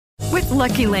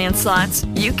Lucky Land Slots,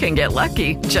 you can get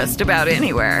lucky just about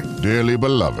anywhere. Dearly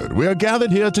beloved, we are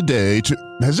gathered here today to...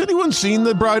 Has anyone seen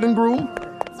the bride and groom?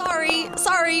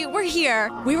 Sorry, we're here.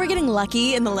 We were getting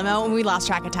lucky in the limo and we lost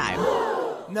track of time.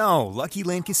 No, Lucky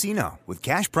Land Casino, with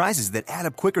cash prizes that add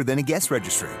up quicker than a guest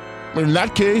registry. In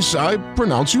that case, I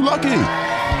pronounce you lucky.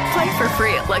 Play for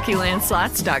free at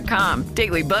LuckyLandSlots.com.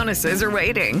 Daily bonuses are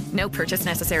waiting. No purchase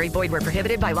necessary. Void where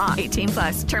prohibited by law.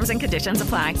 18+. Terms and conditions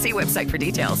apply. See website for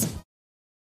details.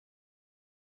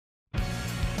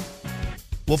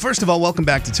 Well, first of all, welcome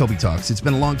back to Toby Talks. It's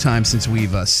been a long time since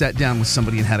we've sat down with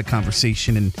somebody and had a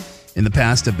conversation. And in the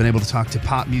past, I've been able to talk to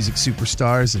pop music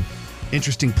superstars and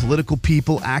interesting political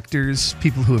people, actors,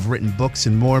 people who have written books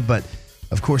and more. But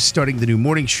of course, starting the new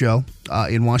morning show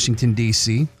in Washington,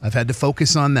 D.C., I've had to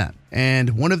focus on that.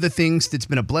 And one of the things that's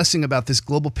been a blessing about this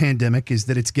global pandemic is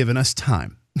that it's given us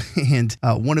time. And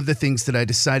one of the things that I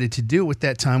decided to do with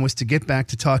that time was to get back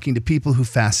to talking to people who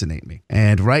fascinate me.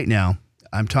 And right now,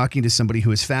 I'm talking to somebody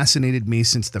who has fascinated me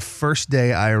since the first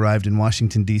day I arrived in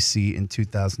Washington, D.C. in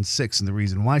 2006. And the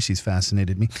reason why she's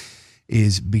fascinated me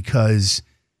is because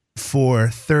for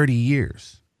 30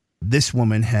 years, this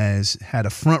woman has had a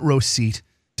front row seat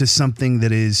to something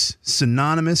that is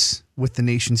synonymous with the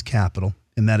nation's capital,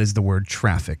 and that is the word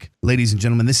traffic. Ladies and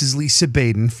gentlemen, this is Lisa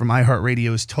Baden from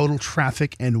iHeartRadio's Total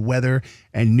Traffic and Weather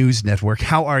and News Network.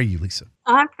 How are you, Lisa?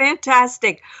 I'm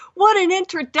fantastic. What an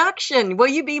introduction. Will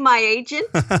you be my agent?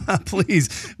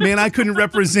 Please. Man, I couldn't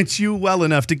represent you well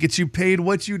enough to get you paid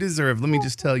what you deserve. Let me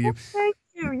just tell you. Thank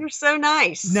you. You're so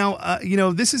nice. Now,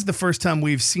 this is the first time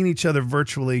we've seen each other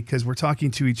virtually because we're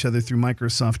talking to each other through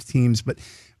Microsoft Teams, but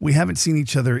we haven't seen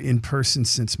each other in person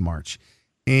since March.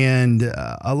 And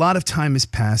a lot of time has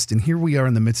passed, and here we are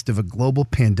in the midst of a global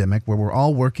pandemic where we're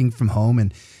all working from home,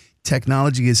 and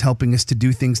technology is helping us to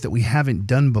do things that we haven't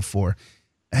done before.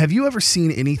 Have you ever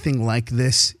seen anything like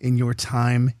this in your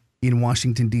time in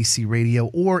Washington, D.C. radio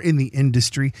or in the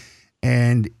industry?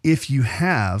 And if you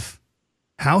have,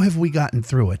 how have we gotten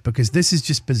through it? Because this is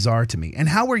just bizarre to me. And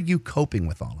how are you coping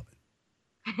with all of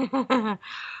it?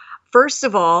 First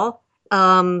of all,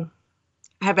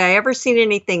 have I ever seen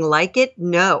anything like it?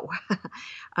 No.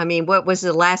 I mean, what was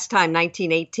the last time?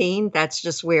 1918? That's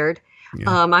just weird. Yeah.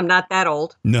 I'm not that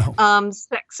old. No.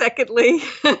 Secondly,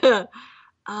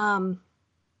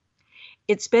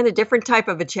 it's been a different type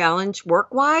of a challenge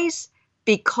work-wise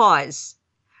because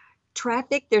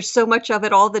traffic, there's so much of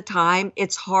it all the time.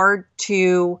 It's hard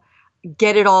to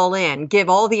get it all in, give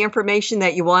all the information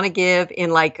that you want to give in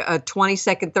like a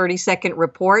 20-second, 30-second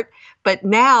report. But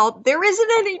now there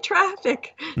isn't any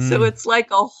traffic. So it's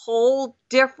like a whole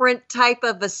different type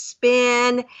of a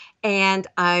spin. And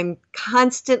I'm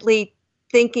constantly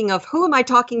thinking of who am I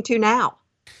talking to now?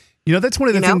 You know, that's one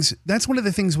of the things. That's one of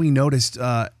the things we noticed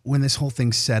when this whole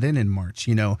thing set in March.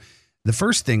 You know, the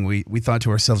first thing we thought to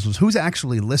ourselves was, who's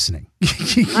actually listening?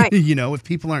 Right. You know, if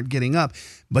people aren't getting up.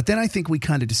 But then I think we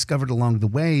kind of discovered along the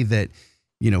way that,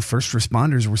 you know, first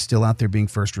responders were still out there being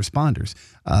first responders.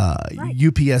 Right.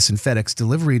 UPS and FedEx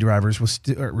delivery drivers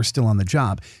were still on the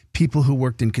job. People who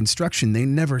worked in construction, they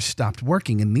never stopped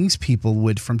working. And these people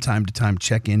would from time to time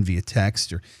check in via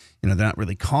text or, you know, they're not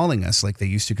really calling us like they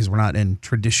used to because we're not in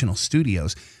traditional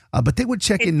studios. But they would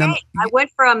check in. I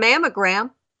went for a mammogram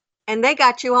and they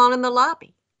got you on in the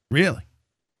lobby. Really?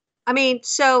 I mean,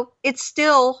 so it's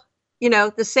still, you know,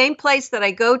 the same place that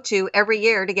I go to every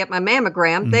year to get my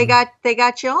mammogram. Mm-hmm. They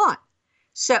got you on.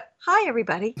 So, hi,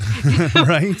 everybody.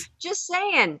 Right. Just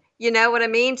saying, you know what I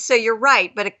mean? So you're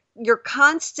right. But you're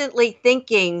constantly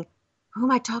thinking, who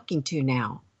am I talking to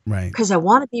now? Right. Because I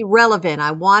want to be relevant.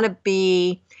 I want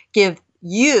to give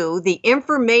you the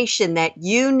information that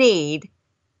you need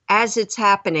as it's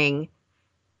happening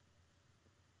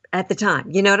at the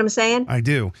time. You know what I'm saying? I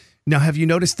do. Now, have you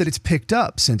noticed that it's picked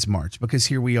up since March? Because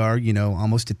here we are, you know,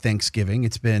 almost at Thanksgiving.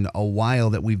 It's been a while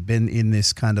that we've been in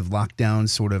this kind of lockdown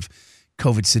sort of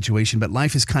COVID situation, but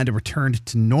life has kind of returned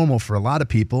to normal for a lot of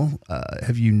people.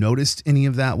 Have you noticed any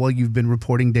of that while you've been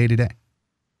reporting day to day?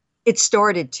 It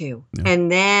started to,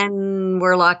 and then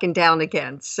we're locking down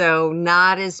again. So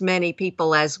not as many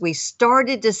people as we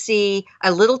started to see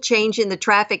a little change in the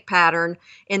traffic pattern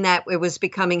in that it was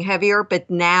becoming heavier, but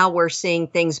now we're seeing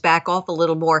things back off a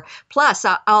little more. Plus,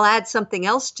 I'll add something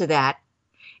else to that,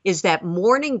 is that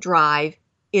morning drive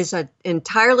is an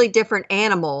entirely different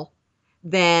animal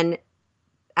than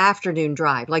afternoon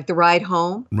drive, like the ride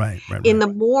home. Right. In the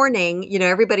morning, you know,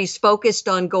 everybody's focused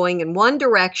on going in one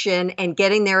direction and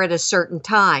getting there at a certain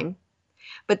time.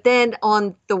 But then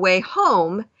on the way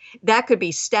home, that could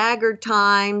be staggered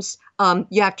times.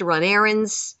 You have to run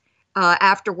errands.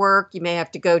 after work. You may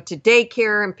have to go to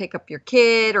daycare and pick up your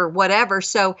kid or whatever.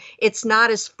 So it's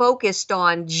not as focused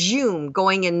on Zoom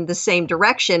going in the same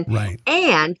direction. Right.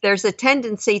 And there's a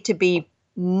tendency to be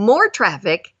more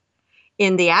traffic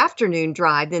in the afternoon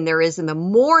drive than there is in the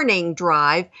morning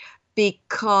drive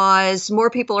because more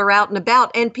people are out and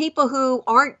about, and people who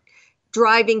aren't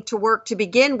driving to work to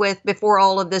begin with before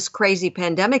all of this crazy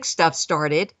pandemic stuff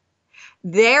started,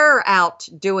 they're out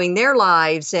doing their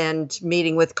lives and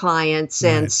meeting with clients.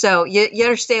 Right. And so you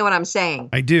understand what I'm saying?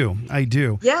 I do.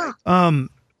 Yeah.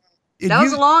 That That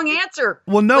was a long answer.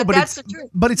 Well, no, but that's the truth.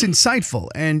 But it's insightful.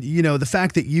 And, the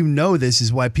fact that this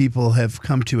is why people have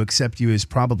come to accept you as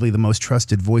probably the most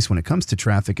trusted voice when it comes to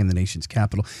traffic in the nation's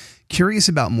capital. Curious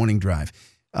about morning drive.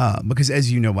 Because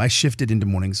as you know, I shifted into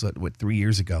mornings, 3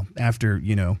 years ago after,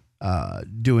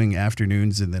 doing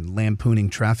afternoons and then lampooning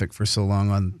traffic for so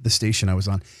long on the station I was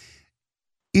on.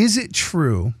 Is it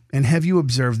true, and have you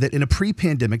observed that in a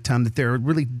pre-pandemic time that there are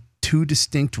really two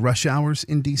distinct rush hours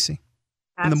in D.C.?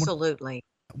 Absolutely.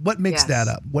 What makes that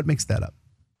up? What makes that up?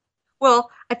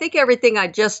 Well, I think everything I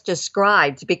just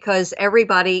described, because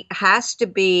everybody has to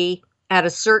be at a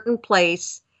certain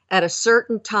place at a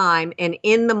certain time. And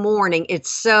in the morning, it's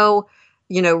so,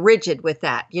 rigid with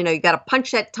that. You got to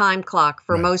punch that time clock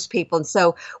for most people. And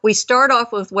so we start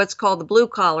off with what's called the blue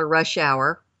collar rush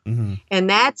hour. Mm-hmm. And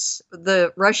that's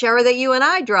the rush hour that you and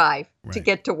I drive to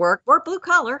get to work. We're blue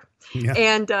collar. Yeah.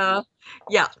 And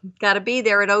got to be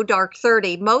there at dark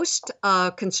 30. Most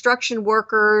construction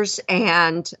workers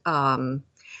and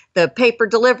the paper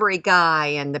delivery guy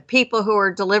and the people who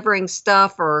are delivering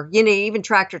stuff, or even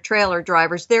tractor trailer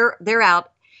drivers, they're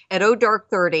out at dark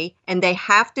 30, and they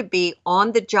have to be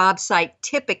on the job site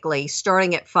typically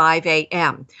starting at 5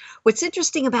 a.m. What's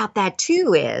interesting about that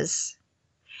too is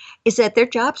that their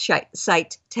job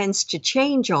site tends to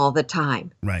change all the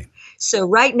time. Right. So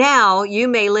right now, you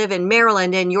may live in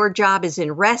Maryland and your job is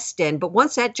in Reston, but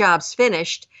once that job's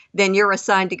finished, then you're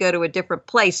assigned to go to a different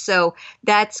place. So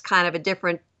that's kind of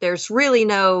there's really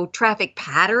no traffic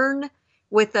pattern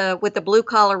with the blue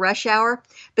collar rush hour.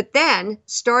 But then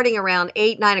starting around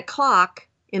 8, 9 o'clock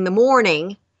in the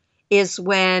morning is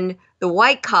when the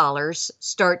white collars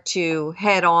start to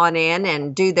head on in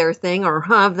and do their thing, or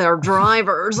have their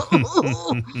drivers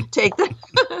take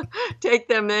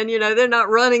them in. They're not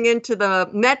running into the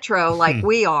metro like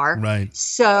we are. Right.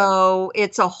 So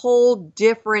it's a whole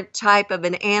different type of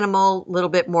an animal, a little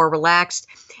bit more relaxed.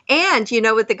 And,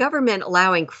 with the government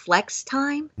allowing flex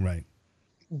time, right,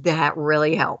 that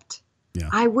really helped. Yeah.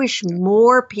 I wish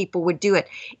more people would do it.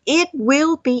 It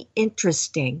will be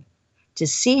interesting to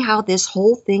see how this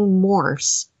whole thing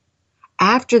morphs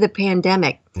after the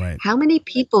pandemic. Right. How many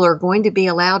people are going to be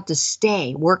allowed to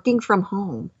stay working from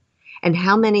home, and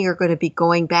how many are going to be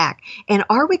going back? And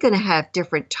are we going to have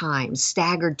different times,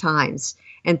 staggered times,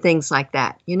 and things like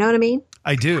that? You know what I mean?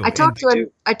 I do. I talked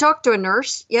to a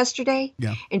nurse yesterday,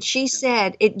 and she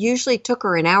said it usually took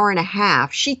her an hour and a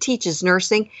half. She teaches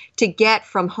nursing to get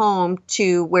from home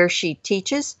to where she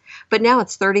teaches, but now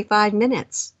it's 35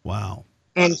 minutes. Wow.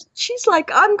 And she's like,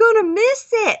 I'm going to miss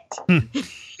it.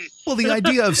 Well, the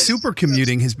idea of super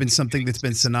commuting has been something that's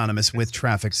been synonymous with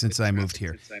traffic since I moved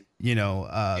here.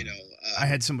 I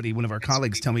had one of our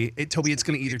colleagues tell me, Toby, it's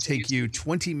going to either take you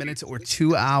 20 minutes or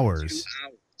 2 hours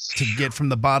to get from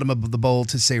the bottom of the bowl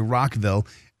to, say, Rockville.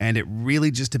 And it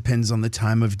really just depends on the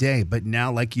time of day. But now,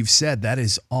 like you've said, that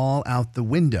is all out the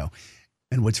window.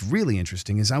 And what's really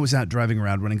interesting is I was out driving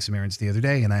around running some errands the other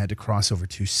day, and I had to cross over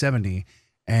 270.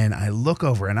 And I look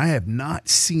over, and I have not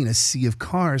seen a sea of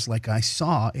cars like I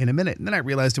saw in a minute. And then I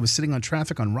realized I was sitting on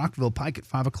traffic on Rockville Pike at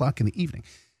 5 o'clock in the evening.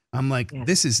 I'm like,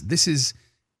 this is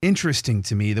interesting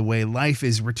to me, the way life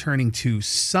is returning to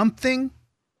something.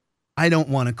 I don't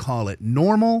want to call it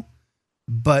normal,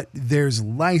 but there's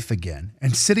life again.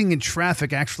 And sitting in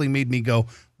traffic actually made me go,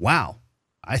 wow,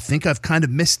 I think I've kind of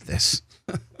missed this.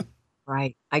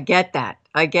 Right. I get that.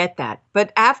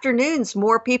 But afternoons,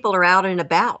 more people are out and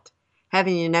about.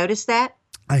 Haven't you noticed that?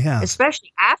 I have.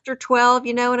 Especially after 12,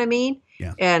 you know what I mean?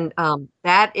 Yeah. And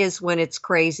that is when it's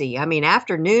crazy. I mean,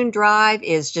 afternoon drive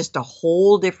is just a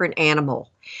whole different animal.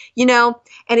 And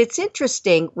it's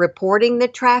interesting reporting the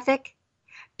traffic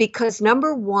because,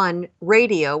 number one,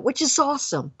 radio, which is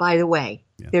awesome, by the way.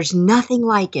 Yeah. There's nothing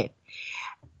like it.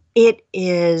 It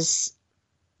is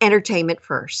entertainment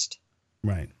first.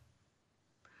 Right.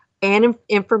 And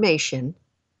information.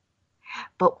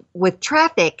 But with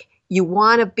traffic, you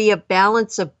want to be a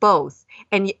balance of both.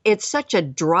 And it's such a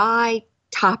dry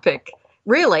topic,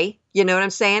 really. You know what I'm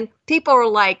saying? People are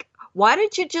like, why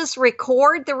don't you just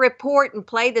record the report and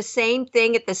play the same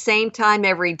thing at the same time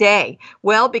every day?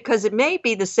 Well, because it may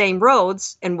be the same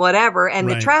roads and whatever, and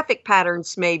the Right. traffic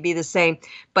patterns may be the same,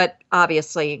 but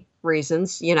obviously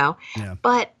reasons, Yeah.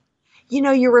 But,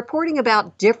 you're reporting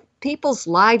about people's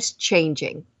lives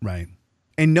changing. Right.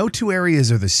 And no two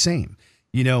areas are the same.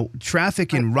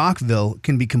 Traffic in Rockville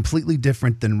can be completely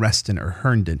different than Reston or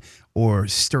Herndon or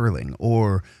Sterling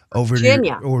or over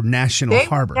Virginia. near or National They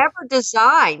Harbor. were never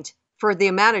designed for the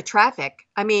amount of traffic.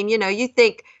 I mean, you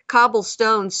think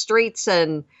cobblestone streets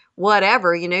and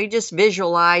whatever, you just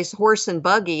visualize horse and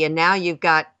buggy, and now you've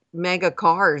got mega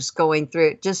cars going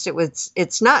through it.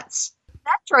 It's nuts.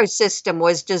 Metro system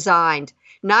was designed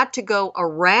not to go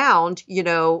around, in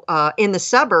the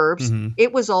suburbs. Mhm.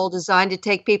 It was all designed to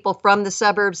take people from the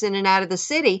suburbs in and out of the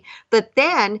city. But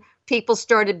then people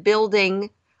started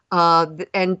building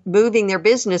and moving their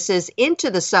businesses into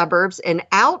the suburbs and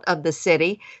out of the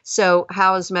city. So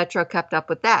how has Metro kept up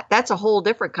with that? That's a whole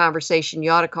different conversation.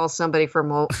 You ought to call somebody from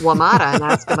WMATA and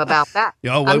ask them about that.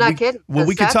 I'm not kidding. Well,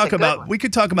 we could 'cause talk that's a good about one. we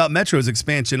could talk about Metro's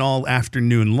expansion all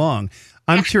afternoon long.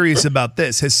 I'm curious about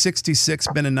this. Has 66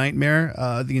 been a nightmare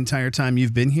the entire time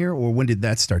you've been here, or when did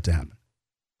that start to happen?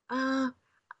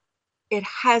 It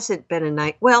hasn't been a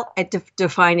night. Well, a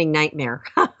defining nightmare.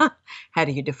 How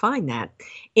do you define that?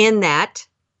 In that,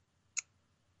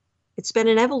 it's been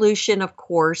an evolution, of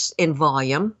course, in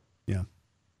volume. Yeah.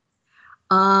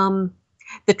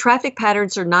 The traffic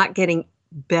patterns are not getting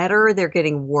better; they're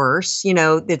getting worse.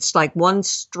 It's like one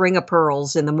string of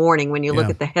pearls in the morning when you look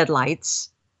Yeah. at the headlights.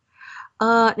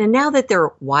 And now that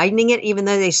they're widening it, even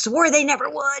though they swore they never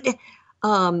would,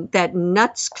 that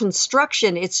nuts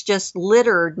construction, it's just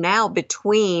littered now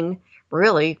between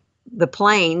really the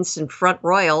Plains and Front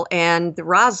Royal and the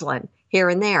Roslyn here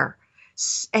and there.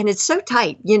 And it's so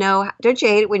tight, don't you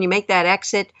hate it when you make that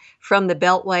exit from the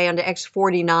Beltway onto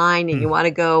X49 and you want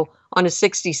to go on a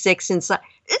 66 inside?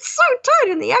 It's so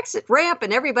tight in the exit ramp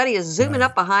and everybody is zooming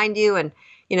up behind you. And,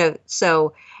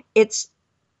 so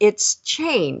it's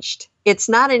changed. It's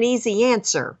not an easy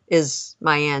answer, is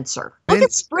my answer. Look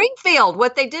at Springfield,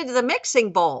 what they did to the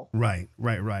mixing bowl. Right.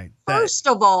 First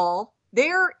of all,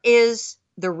 there is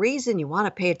the reason you want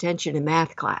to pay attention in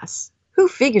math class. Who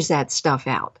figures that stuff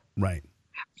out? Right.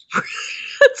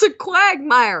 It's a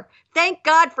quagmire. Thank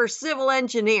God for civil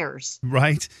engineers.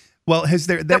 Right. Well,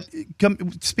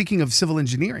 speaking of civil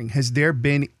engineering, has there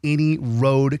been any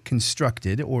road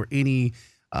constructed or any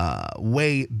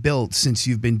way built since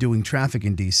you've been doing traffic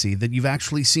in DC that you've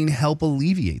actually seen help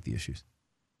alleviate the issues?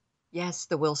 Yes,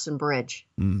 the Wilson Bridge.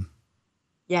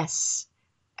 Yes.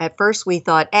 At first we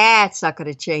thought, it's not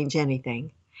going to change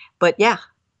anything. But yeah,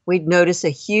 we'd notice a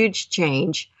huge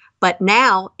change. But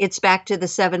now it's back to the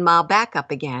 7-mile backup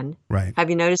again. Right.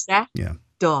 Have you noticed that? Yeah.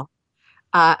 Duh.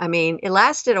 It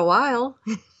lasted a while.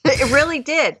 It really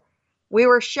did. We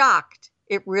were shocked.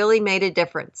 It really made a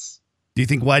difference. Do you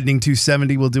think widening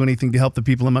 270 will do anything to help the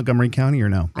people in Montgomery County or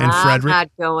no? And Frederick? I'm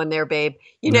not going there, babe.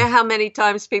 You know how many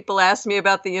times people asked me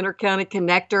about the intercounty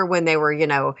connector when they were,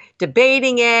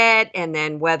 debating it, and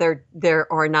then whether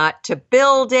there or not to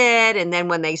build it, and then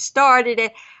when they started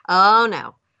it. Oh,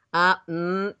 no.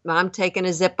 I'm taking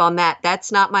a zip on that.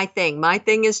 That's not my thing. My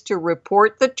thing is to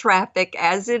report the traffic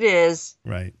as it is.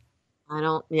 Right. I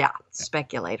don't,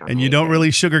 speculate on And you don't anything. really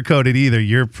sugarcoat it either.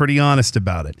 You're pretty honest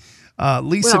about it.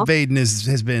 Lisa Well- Baden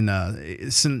has been,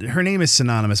 her name is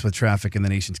synonymous with traffic in the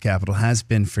nation's capital, has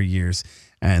been for years.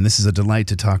 And this is a delight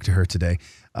to talk to her today.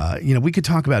 We could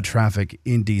talk about traffic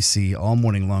in DC all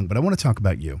morning long, but I want to talk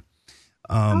about you.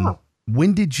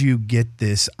 When did you get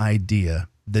this idea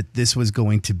that this was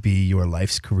going to be your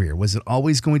life's career? Was it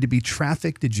always going to be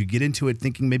traffic? Did you get into it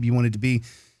thinking maybe you wanted to be,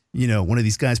 one of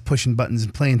these guys pushing buttons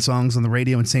and playing songs on the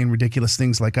radio and saying ridiculous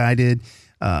things like I did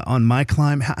on my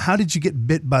climb? How did you get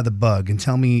bit by the bug? And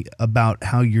tell me about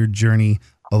how your journey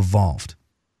evolved.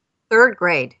 3rd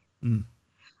grade.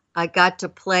 I got to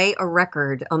play a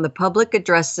record on the public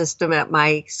address system at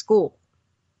my school.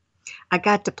 I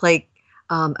got to play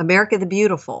America the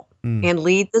Beautiful and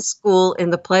lead the school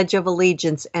in the Pledge of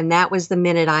Allegiance. And that was the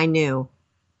minute I knew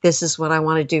this is what I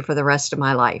want to do for the rest of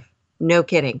my life. No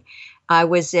kidding. I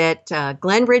was at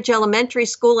Glen Ridge Elementary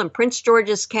School in Prince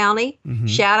George's County.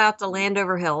 Shout out to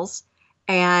Landover Hills.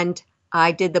 And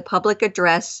I did the public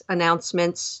address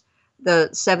announcements, the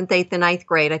 7th, 8th, and 9th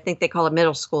grade. I think they call it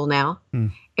middle school now.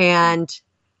 And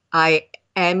I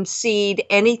emceed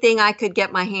anything I could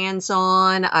get my hands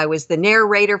on. I was the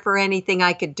narrator for anything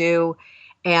I could do.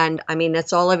 And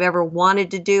that's all I've ever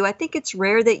wanted to do. I think it's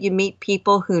rare that you meet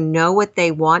people who know what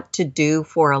they want to do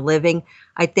for a living.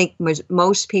 I think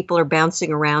most people are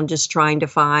bouncing around just trying to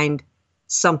find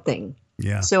something.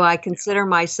 Yeah. So I consider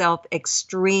myself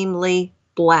extremely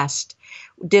blessed.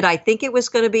 Did I think it was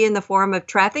going to be in the form of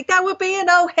traffic? That would be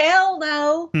no hell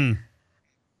no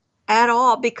at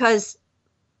all. Because,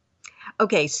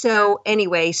 okay, so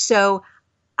anyway, so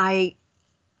I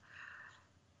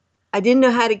didn't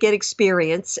know how to get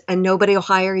experience, and nobody will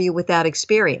hire you without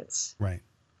experience. Right.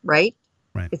 Right?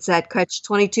 Right. It's that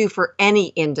catch-22 for any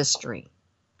industry.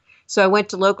 So I went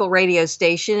to local radio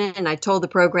station and I told the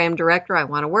program director I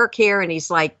want to work here. And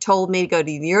he's like, told me to go to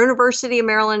the University of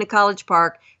Maryland at College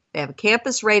Park. They have a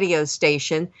campus radio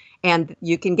station and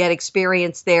you can get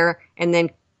experience there and then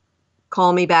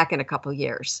call me back in a couple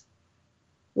years.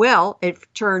 Well, it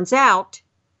turns out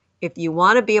if you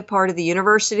want to be a part of the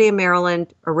University of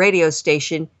Maryland, a radio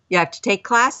station, you have to take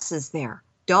classes there.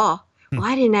 Duh. Well,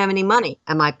 I didn't have any money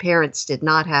and my parents did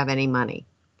not have any money.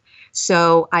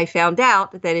 So I found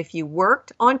out that if you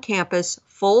worked on campus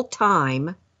full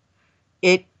time,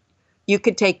 you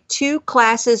could take 2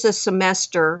 classes a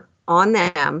semester on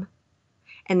them,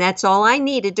 and that's all I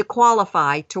needed to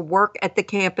qualify to work at the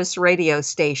campus radio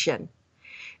station.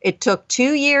 It took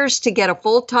 2 years to get a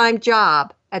full-time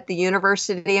job at the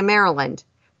University of Maryland,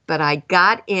 but I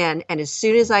got in, and as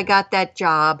soon as I got that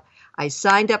job, I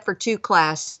signed up for 2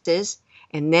 classes,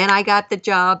 and then I got the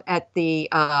job at the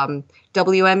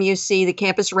WMUC, the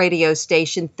campus radio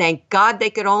station. Thank God they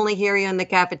could only hear you in the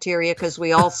cafeteria because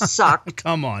we all sucked.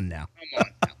 Come on now.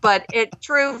 But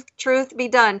truth be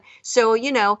done. So,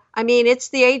 I mean, it's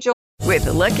the age old. With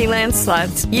the Lucky Land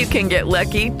Slots, you can get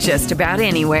lucky just about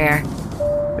anywhere.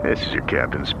 This is your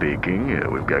captain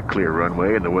speaking. We've got clear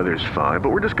runway and the weather's fine, but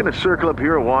we're just going to circle up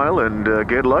here a while and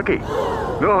get lucky.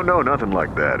 No, nothing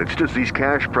like that. It's just these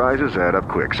cash prizes add up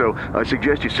quick. So I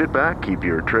suggest you sit back, keep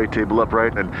your tray table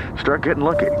upright, and start getting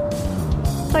lucky.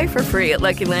 Play for free at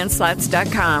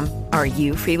LuckyLandSlots.com. Are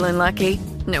you feeling lucky?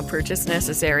 No purchase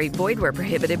necessary. Void where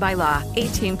prohibited by law.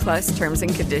 18+ terms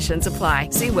and conditions apply.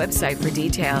 See website for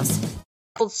details.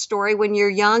 Story. When you're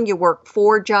young, you work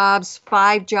 4 jobs,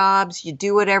 5 jobs, you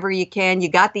do whatever you can. You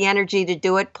got the energy to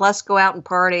do it, plus go out and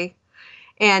party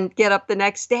and get up the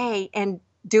next day and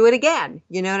do it again.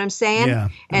 You know what I'm saying? Yeah,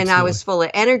 and I was full of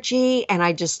energy and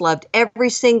I just loved every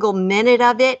single minute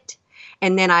of it.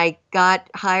 And then I got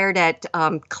hired at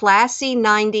Classy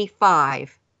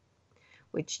 95,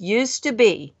 which used to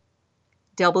be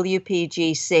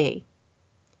WPGC.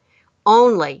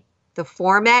 Only the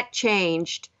format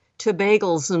changed to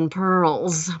Bagels and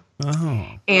Pearls. Oh.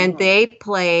 And they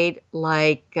played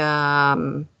like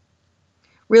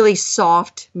really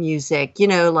soft music,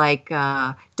 like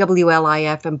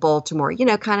WLIF in Baltimore,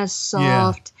 kind of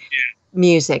soft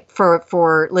music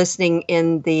for listening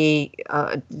in the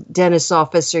dentist's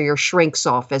office or your shrink's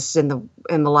office in the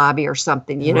lobby or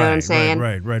something. You know what I'm saying?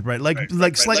 Right.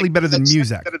 Like slightly better than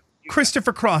music.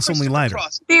 Christopher Cross, only lighter.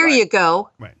 There you go.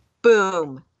 Right.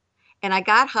 Boom. And I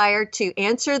got hired to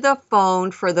answer the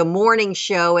phone for the morning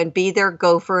show and be their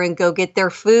gopher and go get their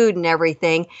food and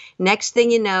everything. Next thing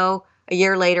you know, a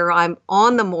year later, I'm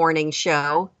on the morning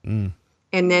show. And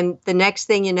then the next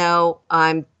thing you know,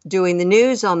 I'm doing the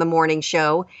news on the morning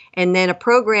show. And then a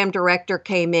program director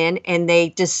came in and they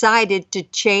decided to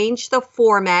change the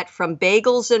format from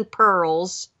Bagels and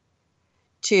Pearls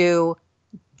to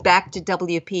back to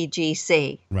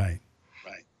WPGC. Right.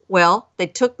 Well, they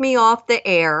took me off the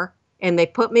air. And they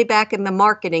put me back in the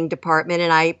marketing department,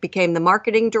 and I became the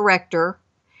marketing director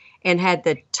and had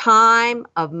the time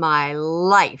of my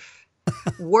life.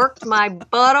 Worked my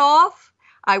butt off.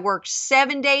 I worked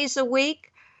 7 days a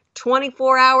week,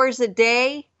 24 hours a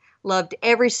day. Loved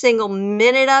every single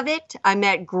minute of it. I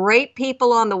met great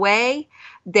people on the way.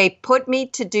 They put me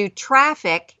to do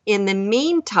traffic in the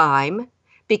meantime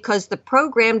because the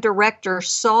program director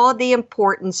saw the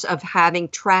importance of having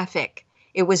traffic.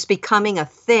 It was becoming a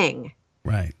thing,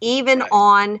 right? Even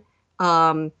on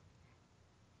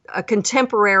a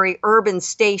contemporary urban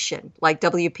station like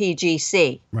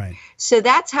WPGC. Right. So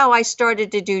that's how I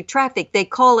started to do traffic. They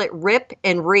call it rip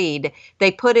and read.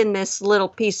 They put in this little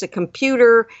piece of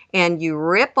computer and you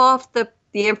rip off the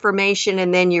information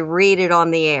and then you read it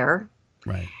on the air.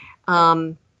 Right.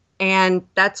 And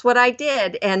that's what I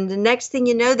did. And the next thing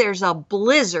you know, there's a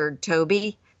blizzard,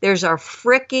 Toby. There's a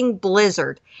fricking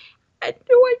blizzard. I had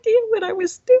no idea what I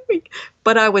was doing,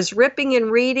 but I was ripping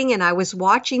and reading and I was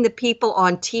watching the people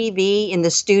on TV in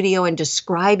the studio and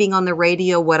describing on the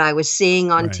radio what I was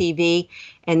seeing on TV.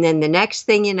 And then the next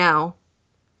thing you know,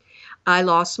 I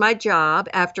lost my job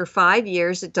after 5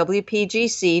 years at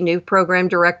WPGC. New program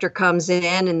director comes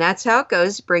in and that's how it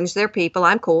goes. Brings their people.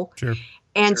 I'm cool. Sure.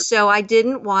 And so I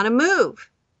didn't want to move.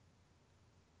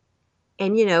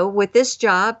 And, with this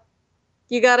job,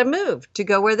 you got to move to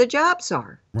go where the jobs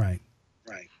are. Right.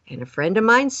 And a friend of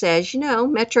mine says,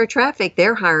 Metro Traffic,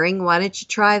 they're hiring. Why don't you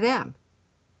try them?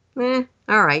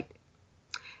 All right.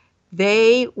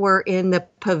 They were in the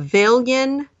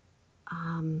Pavilion,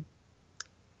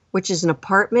 which is an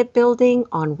apartment building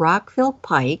on Rockville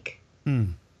Pike.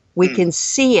 We can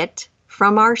see it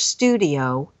from our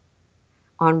studio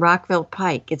on Rockville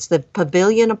Pike. It's the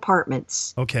Pavilion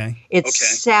Apartments. Okay.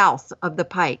 It's south of the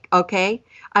Pike. Okay.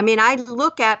 I mean, I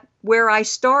look at where I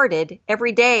started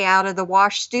every day out of the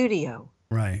Wash studio.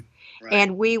 Right.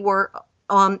 And we were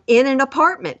in an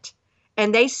apartment.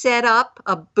 And they set up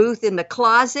a booth in the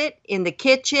closet, in the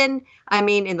kitchen,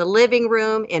 in the living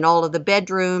room, in all of the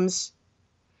bedrooms.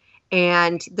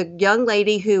 And the young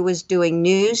lady who was doing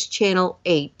News Channel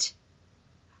 8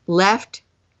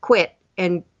 quit,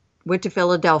 and went to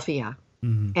Philadelphia.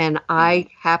 Mm-hmm. And I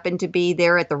happened to be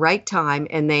there at the right time,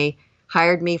 and they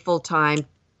hired me full time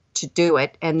to do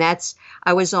it. And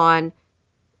I was on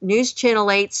News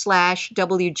Channel 8 /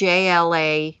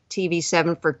 WJLA TV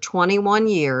 7 for 21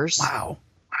 years. Wow.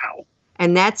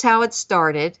 And that's how it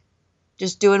started,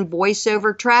 just doing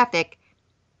voiceover traffic.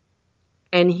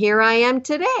 And here I am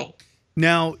today.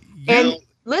 Now, and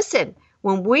listen,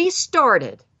 when we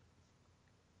started,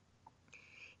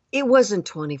 it wasn't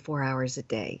 24 hours a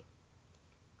day.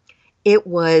 It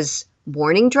was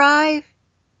morning drive,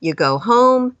 you go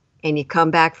home, and you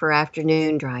come back for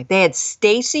afternoon drive. They had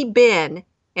Stacy Bin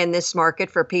in this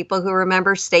market, for people who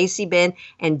remember Stacy Bin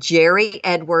and Jerry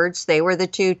Edwards. They were the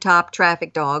two top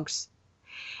traffic dogs.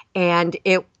 And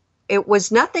it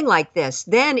was nothing like this.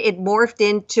 Then it morphed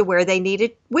into where they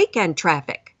needed weekend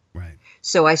traffic. Right.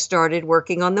 So I started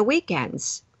working on the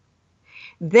weekends.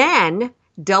 Then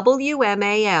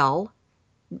WMAL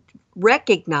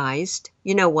recognized,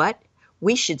 you know what?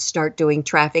 We should start doing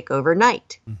traffic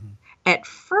overnight. Mm-hmm. At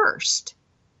first,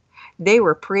 they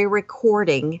were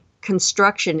pre-recording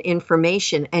construction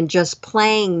information and just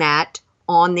playing that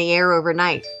on the air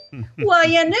overnight. Well,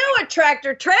 you knew a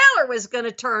tractor trailer was going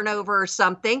to turn over or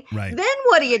something. Right. Then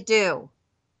what do?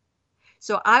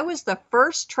 So I was the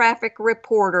first traffic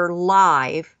reporter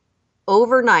live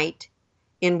overnight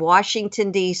in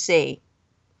Washington, D.C.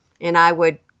 And I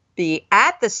would be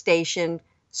at the station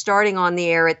starting on the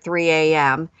air at 3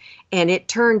 a.m. And it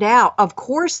turned out, of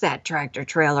course, that tractor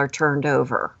trailer turned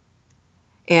over.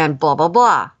 And blah, blah,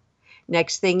 blah.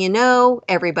 Next thing you know,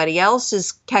 everybody else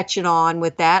is catching on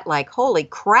with that, like, holy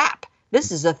crap,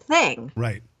 this is a thing.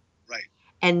 Right.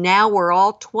 And now we're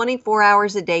all 24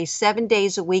 hours a day, 7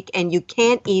 days a week, and you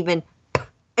can't even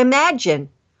imagine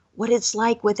what it's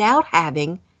like without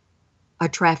having a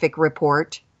traffic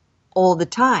report all the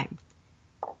time.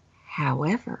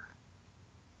 However,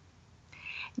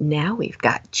 now we've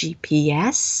got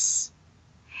GPS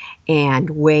and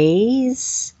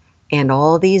Waze and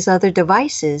all these other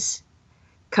devices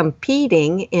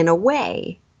competing in a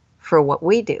way for what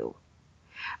we do.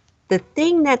 The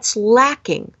thing that's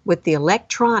lacking with the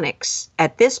electronics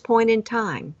at this point in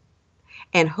time,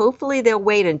 and hopefully they'll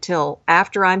wait until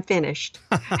after I'm finished,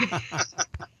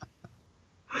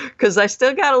 because I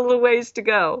still got a little ways to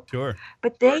go. Sure.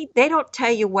 But they don't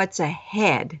tell you what's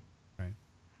ahead. Right.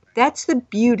 That's the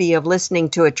beauty of listening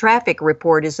to a traffic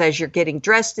report, is as you're getting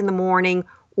dressed in the morning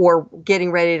or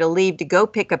getting ready to leave to go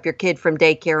pick up your kid from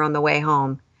daycare on the way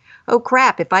home. Oh,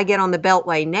 crap, if I get on the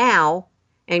Beltway now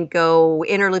and go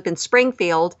interloop in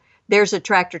Springfield, there's a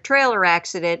tractor-trailer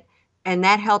accident, and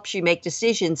that helps you make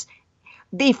decisions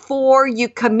before you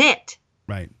commit.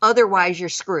 Right. Otherwise, you're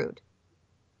screwed.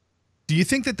 Do you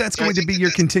think that that's going to be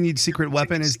your continued secret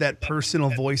weapon, is that personal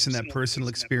voice and that personal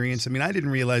experience? I mean, I didn't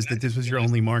realize that this was your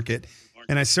only market,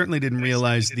 and I certainly didn't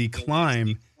realize the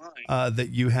climb that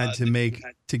you had to make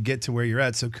to get to where you're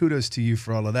at. So kudos to you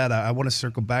for all of that. I want to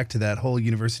circle back to that whole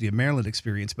University of Maryland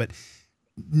experience, but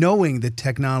knowing that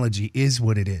technology is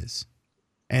what it is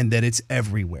and that it's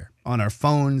everywhere on our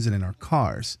phones and in our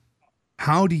cars,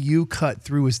 how do you cut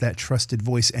through as that trusted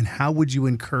voice, and how would you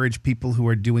encourage people who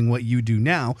are doing what you do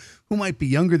now, who might be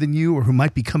younger than you or who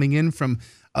might be coming in from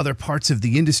other parts of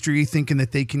the industry thinking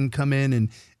that they can come in and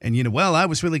well, I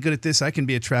was really good at this, I can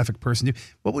be a traffic person.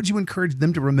 What would you encourage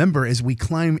them to remember as we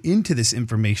climb into this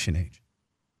information age?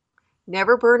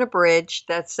 Never burn a bridge.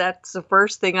 That's the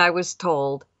first thing I was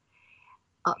told.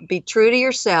 Be true to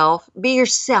yourself. Be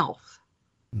yourself.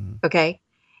 Mm-hmm. Okay?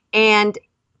 And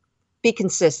be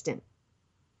consistent.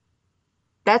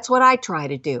 That's what I try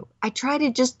to do. I try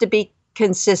to just to be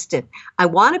consistent. I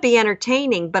want to be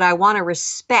entertaining, but I want to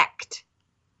respect.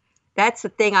 That's the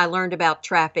thing I learned about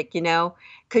traffic,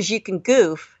 because you can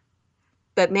goof,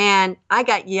 but man, I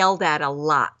got yelled at a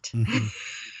lot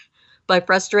by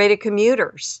frustrated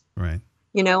commuters. Right.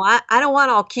 I don't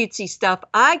want all cutesy stuff.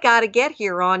 I got to get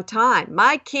here on time.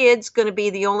 My kid's going to be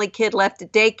the only kid left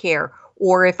at daycare.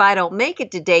 Or if I don't make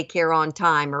it to daycare on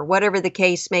time, or whatever the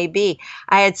case may be.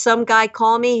 I had some guy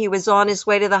call me. He was on his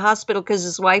way to the hospital because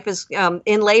his wife is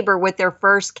in labor with their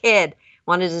first kid.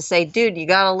 Wanted to say, dude, you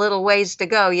got a little ways to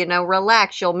go.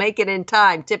 Relax. You'll make it in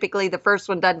time. Typically, the first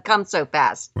one doesn't come so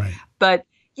fast. Right. But,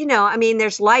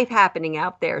 there's life happening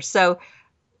out there. So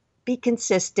be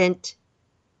consistent.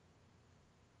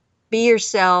 Be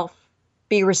yourself.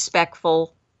 Be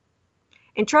respectful.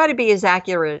 And try to be as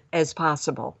accurate as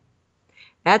possible.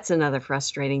 That's another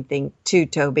frustrating thing too,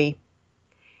 Toby,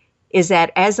 is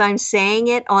that as I'm saying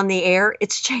it on the air,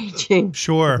 it's changing.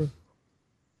 Sure.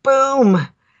 Boom.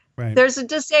 Right. There's a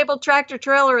disabled tractor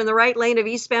trailer in the right lane of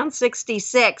eastbound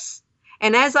 66.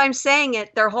 And as I'm saying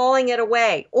it, they're hauling it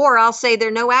away. Or I'll say there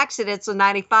are no accidents on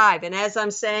 95. And as I'm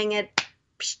saying it,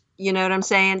 you know what I'm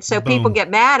saying? So Boom. People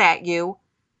get mad at you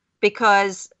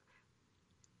because,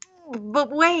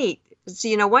 but wait.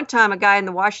 So, one time a guy in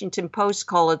the Washington Post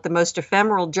called it the most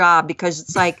ephemeral job because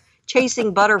it's like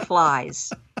chasing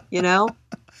butterflies,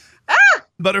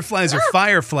 Butterflies are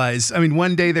fireflies. I mean,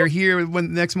 one day they're here, the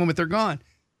next moment they're gone.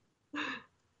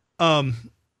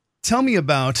 Tell me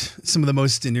about some of the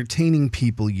most entertaining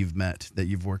people you've met that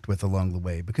you've worked with along the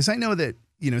way, because I know that,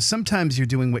 sometimes you're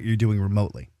doing what you're doing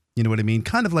remotely. You know what I mean?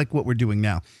 Kind of like what we're doing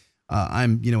now.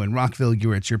 I'm, in Rockville,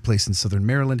 you're at your place in Southern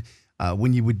Maryland.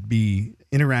 When you would be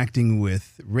interacting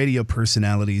with radio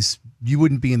personalities, you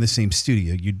wouldn't be in the same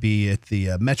studio. You'd be at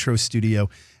the Metro studio,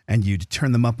 and you'd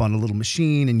turn them up on a little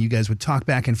machine, and you guys would talk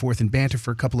back and forth and banter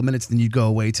for a couple of minutes, then you'd go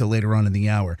away till later on in the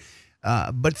hour.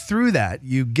 But through that,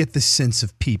 you get the sense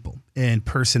of people and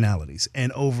personalities.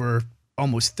 And over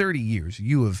almost 30 years,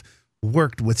 you have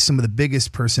worked with some of the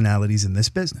biggest personalities in this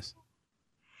business.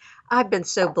 I've been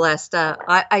so blessed.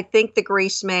 I think the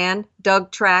Greaseman,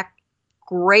 Doug Track,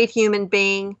 great human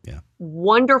being,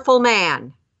 wonderful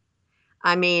man.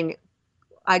 I mean,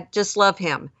 I just love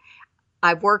him.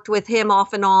 I've worked with him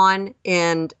off and on,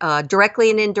 and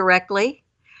directly and indirectly,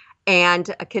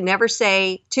 and I can never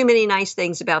say too many nice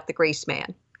things about the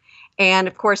Greaseman. And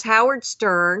of course, Howard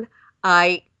Stern.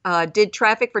 I did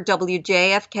traffic for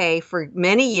WJFK for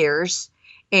many years,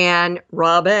 and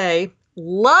Rob A.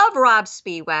 Love Rob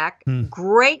Spiewak,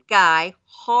 great guy,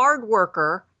 hard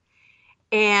worker,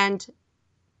 and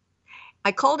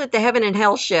I called it the heaven and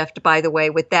hell shift, by the way,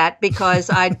 with that, because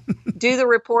I do the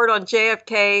report on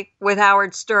JFK with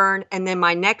Howard Stern, and then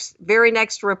my very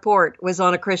next report was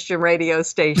on a Christian radio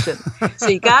station. So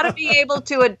you got to be able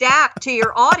to adapt to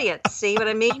your audience. See what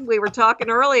I mean? We were talking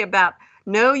earlier about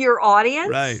know your audience.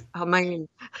 Right. I mean,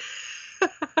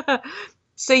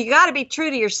 so you got to be true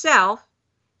to yourself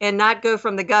and not go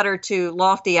from the gutter to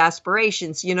lofty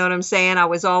aspirations. You know what I'm saying? I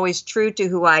was always true to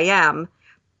who I am.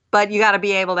 But you got to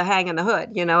be able to hang in the hood.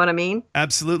 You know what I mean?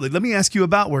 Absolutely. Let me ask you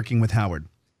about working with Howard.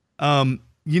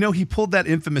 He pulled that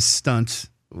infamous stunt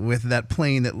with that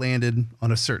plane that landed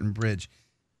on a certain bridge,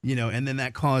 and then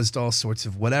that caused all sorts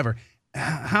of whatever.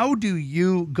 How do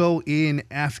you go in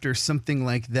after something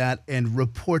like that and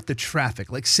report the traffic?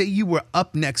 Like, say you were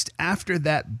up next after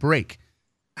that break.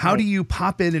 How do you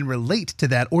pop in and relate to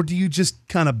that? Or do you just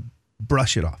kind of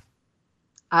brush it off?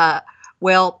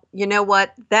 Well, you know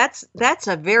what? That's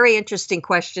a very interesting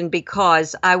question,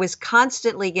 because I was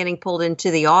constantly getting pulled into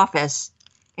the office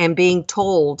and being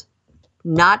told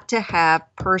not to have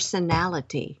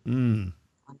personality on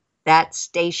that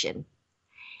station.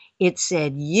 It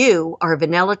said, you are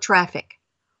vanilla traffic.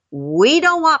 We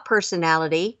don't want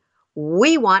personality.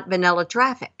 We want vanilla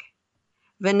traffic.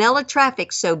 Vanilla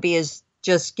traffic,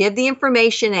 just give the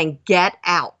information and get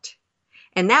out.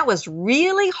 And that was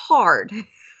really hard.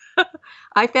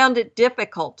 I found it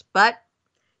difficult, but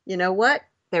you know what?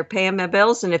 They're paying my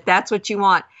bills, and if that's what you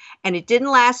want. And it didn't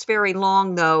last very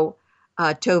long, though,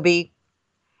 Toby,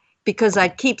 because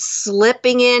I'd keep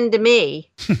slipping into me,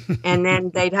 and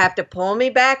then they'd have to pull me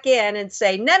back in and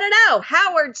say, no,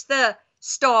 Howard's the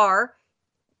star.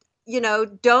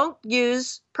 Don't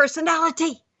use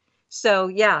personality. So,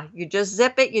 yeah, you just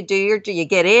zip it, you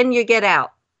get in, you get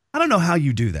out. I don't know how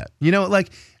you do that.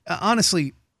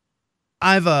 Honestly,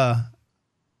 I've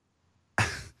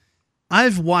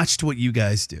watched what you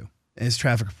guys do as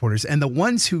traffic reporters, and the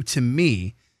ones who, to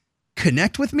me,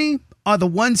 connect with me are the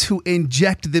ones who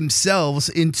inject themselves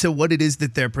into what it is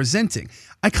that they're presenting.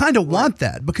 I kind of want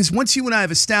that, because once you and I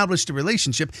have established a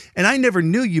relationship, and I never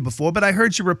knew you before, but I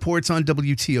heard your reports on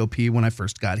WTOP when I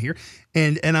first got here,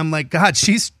 and I'm like, God,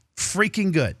 she's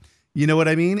freaking good. You know what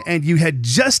I mean? And you had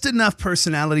just enough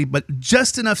personality, but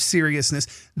just enough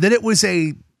seriousness that it was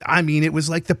it was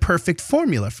like the perfect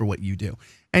formula for what you do.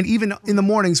 And even in the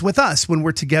mornings with us when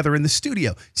we're together in the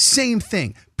studio, same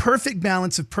thing. Perfect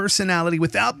balance of personality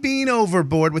without being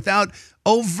overboard, without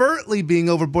overtly being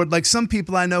overboard, like some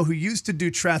people I know who used to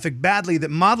do traffic badly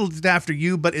that modeled it after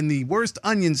you, but in the worst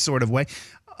onion sort of way.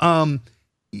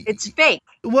 It's fake.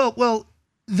 Well,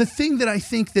 the thing that I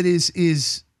think that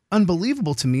is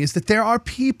unbelievable to me is that there are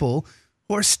people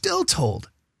who are still told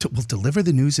will deliver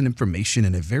the news and information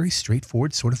in a very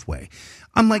straightforward sort of way.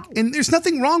 I'm like, and there's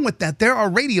nothing wrong with that. There are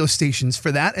radio stations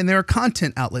for that, and there are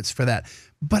content outlets for that.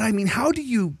 But I mean, how do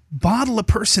you bottle a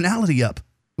personality up?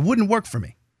 It wouldn't work for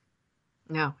me.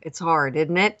 No, it's hard,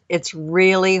 isn't it? It's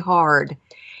really hard.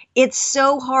 It's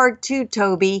so hard too,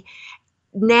 Toby.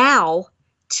 Now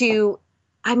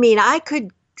I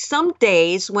could, some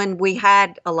days when we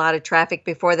had a lot of traffic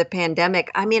before the pandemic,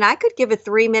 I could give a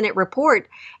 3-minute report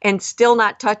and still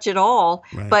not touch it all,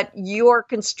 right. But you're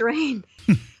constrained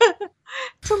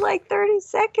to like 30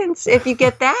 seconds if you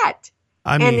get that.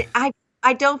 And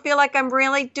I don't feel like I'm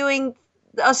really doing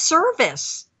a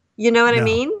service. You know what I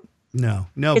mean? No,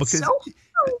 it's because so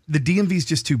the DMV is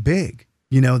just too big.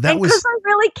 Because I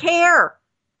really care.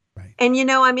 Right. And,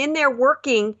 I'm in there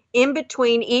working in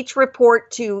between each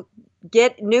report to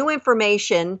get new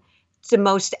information, the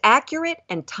most accurate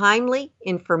and timely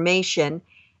information.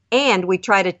 And we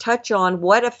try to touch on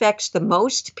what affects the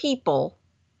most people,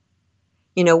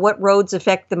 what roads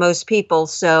affect the most people.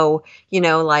 So,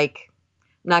 like,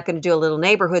 I'm not going to do a little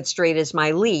neighborhood street as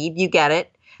my lead. You get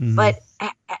it. Mm-hmm. But,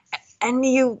 and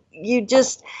you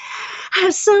just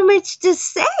have so much to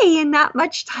say and not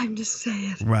much time to say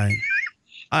it. Right.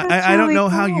 I don't know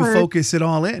how you focus it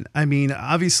all in.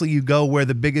 Obviously you go where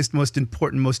the biggest, most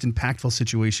important, most impactful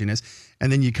situation is,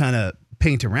 and then you kind of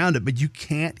paint around it, but you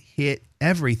can't hit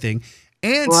everything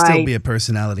and still be a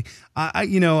personality. I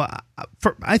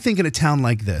think in a town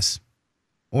like this,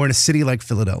 or in a city like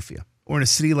Philadelphia, or in a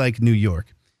city like New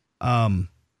York,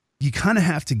 you kind of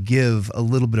have to give a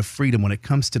little bit of freedom when it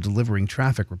comes to delivering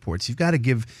traffic reports. You've got to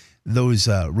give those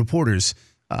reporters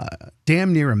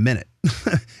damn near a minute.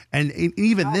 And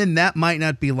even then, that might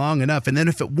not be long enough. And then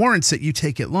if it warrants it, you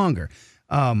take it longer.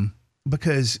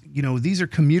 Because, these are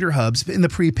commuter hubs in the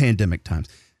pre-pandemic times.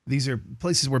 These are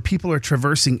places where people are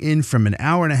traversing in from an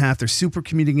hour and a half. They're super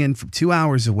commuting in from 2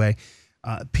 hours away.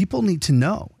 People need to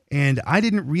know. And I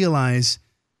didn't realize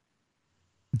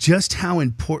just how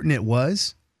important it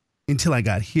was until I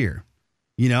got here.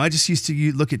 I just used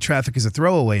to look at traffic as a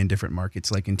throwaway in different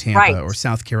markets, like in Tampa or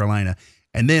South Carolina.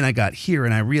 And then I got here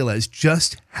and I realized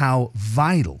just how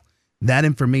vital that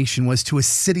information was to a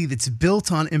city that's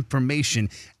built on information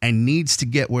and needs to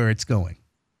get where it's going.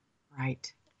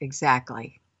 Right.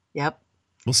 Exactly. Yep.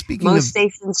 Well, most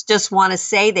stations just want to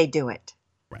say they do it.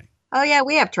 Right. Oh, yeah,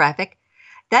 we have traffic.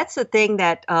 That's the thing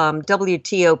that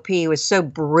WTOP was so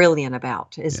brilliant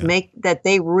about, is make that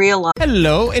they realize.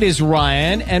 Hello, it is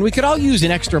Ryan, and we could all use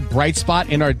an extra bright spot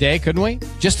in our day, couldn't we?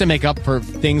 Just to make up for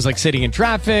things like sitting in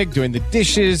traffic, doing the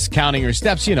dishes, counting your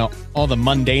steps, all the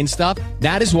mundane stuff.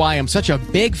 That is why I'm such a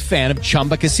big fan of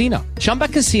Chumba Casino. Chumba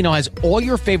Casino has all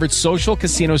your favorite social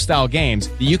casino-style games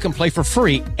that you can play for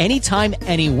free anytime,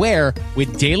 anywhere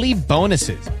with daily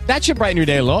bonuses. That should brighten your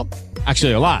day a little.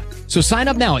 Actually, a lot. So sign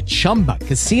up now at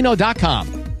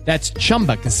ChumbaCasino.com. That's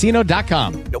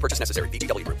ChumbaCasino.com. No purchase necessary.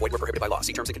 TTWN. Void where prohibited by law.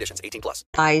 See terms and conditions.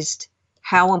 18+.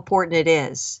 How important it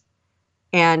is.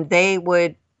 And they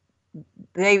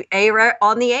err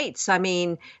on the eights.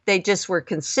 They just were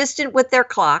consistent with their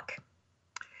clock.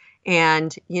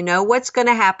 And you know what's going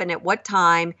to happen at what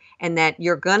time, and that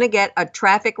you're going to get a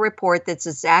traffic report that's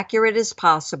as accurate as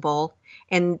possible.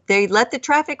 And they let the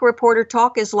traffic reporter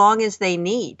talk as long as they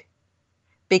need.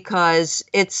 Because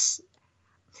it's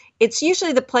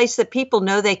usually the place that people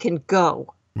know they can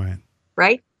go.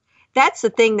 Right? That's the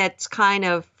thing that's kind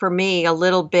of, for me, a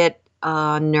little bit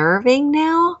unnerving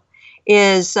now,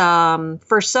 is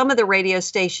for some of the radio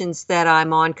stations that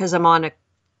I'm on, because I'm on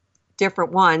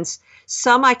different ones,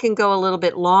 some I can go a little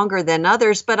bit longer than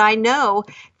others, but I know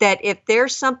that if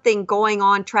there's something going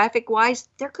on traffic-wise,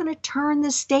 they're going to turn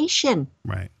the station.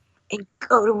 Right. And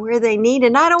go to where they need.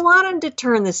 And I don't want them to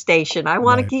turn the station. I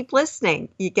want to keep listening.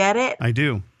 You get it? I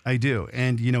do.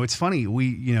 And, it's funny.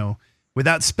 We,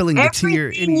 without spilling the tea.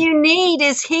 Everything you need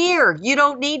is here. You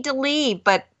don't need to leave.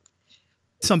 But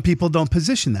some people don't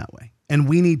position that way. And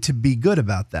we need to be good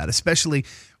about that, especially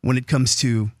when it comes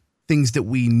to things that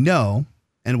we know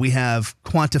and we have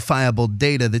quantifiable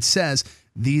data that says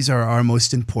these are our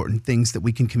most important things that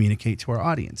we can communicate to our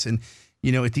audience. And,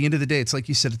 At the end of the day, it's like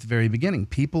you said at the very beginning,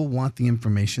 people want the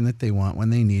information that they want when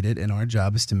they need it, and our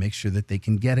job is to make sure that they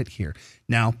can get it here.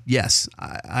 Now, yes,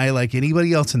 I like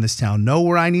anybody else in this town, know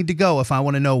where I need to go if I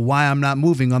want to know why I'm not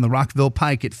moving on the Rockville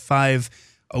Pike at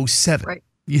 5:07. Right.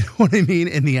 You know what I mean?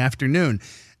 In the afternoon.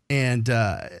 And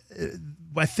I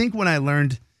think when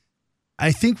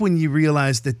you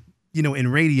realize that, in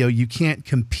radio, you can't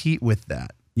compete with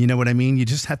that. You know what I mean? You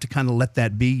just have to kind of let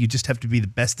that be. You just have to be the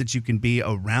best that you can be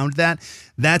around that.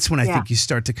 That's when I think you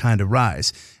start to kind of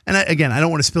rise. And I don't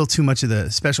want to spill too much of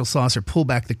the special sauce or pull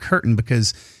back the curtain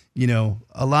because,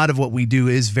 a lot of what we do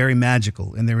is very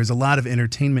magical and there is a lot of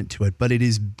entertainment to it, but it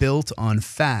is built on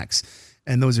facts.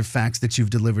 And those are facts that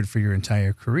you've delivered for your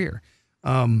entire career.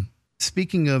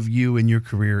 Speaking of you and your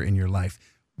career and your life,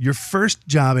 your first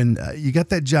job, you got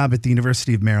that job at the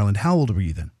University of Maryland. How old were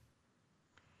you then?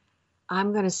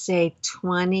 I'm going to say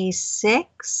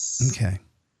 26. Okay.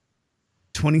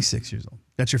 26 years old.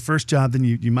 Got your first job. Then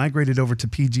you migrated over to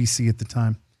PGC at the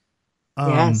time.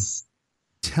 Yes.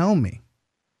 Tell me.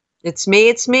 It's me.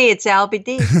 It's Albie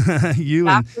D. You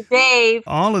Dr. and Dave.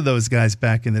 All of those guys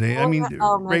back in the day.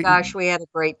 Oh my gosh, we had a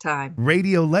great time.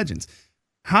 Radio legends.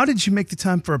 How did you make the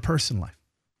time for a personal life?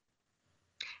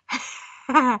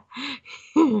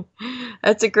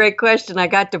 That's a great question. I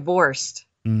got divorced.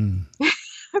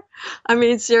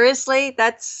 Seriously,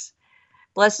 that's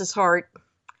bless his heart.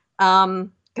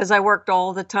 Because I worked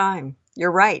all the time.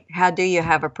 You're right. How do you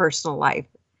have a personal life?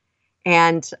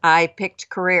 And I picked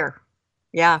career.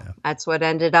 Yeah, that's what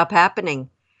ended up happening.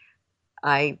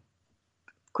 I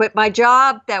quit my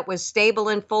job that was stable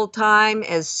and full time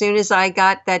as soon as I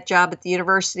got that job at the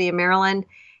University of Maryland.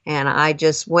 And I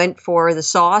just went for the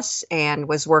sauce and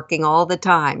was working all the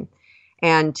time.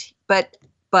 But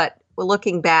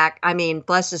looking back,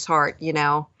 bless his heart,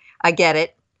 I get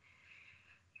it.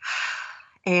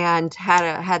 And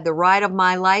had the ride of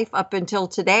my life up until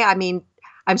today.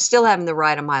 I'm still having the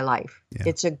ride of my life. Yeah.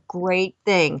 It's a great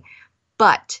thing.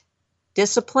 But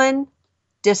discipline.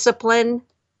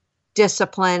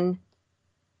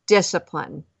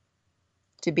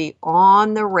 To be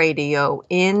on the radio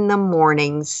in the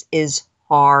mornings is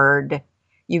hard.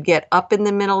 You get up in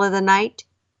the middle of the night.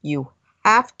 You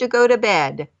have to go to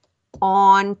bed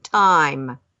on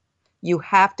time. You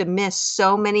have to miss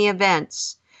so many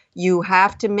events. You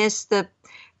have to miss the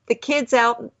kids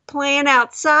out playing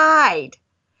outside.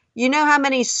 You know how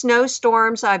many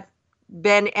snowstorms I've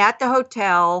been at the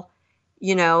hotel.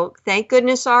 Thank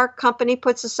goodness our company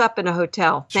puts us up in a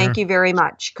hotel. Sure. Thank you very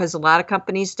much, because a lot of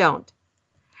companies don't.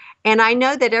 And I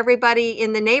know that everybody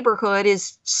in the neighborhood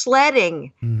is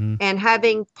sledding and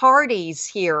having parties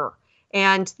here,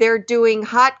 and they're doing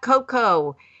hot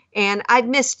cocoa. And I've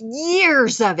missed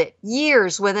years of it,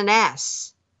 years with an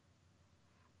S.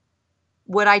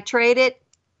 Would I trade it?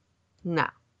 No.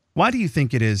 Why do you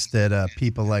think it is that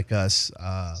people like us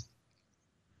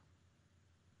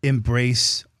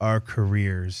embrace our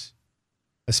careers,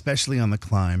 especially on the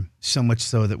climb, so much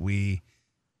so that we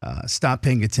stop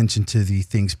paying attention to the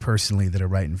things personally that are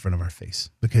right in front of our face?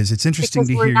 Because it's interesting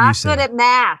to hear you say. We're not good at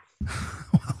math.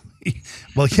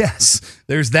 Well, yes,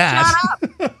 there's that. Shut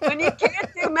up. When you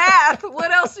can't do math, what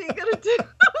else are you going to do?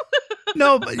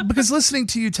 No, because listening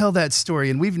to you tell that story,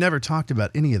 and we've never talked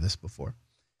about any of this before,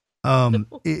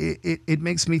 it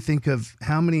makes me think of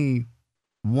how many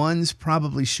ones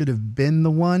probably should have been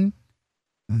the one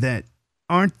that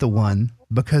aren't the one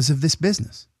because of this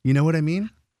business. You know what I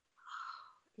mean?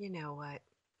 You know what?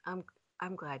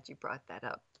 I'm glad you brought that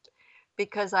up,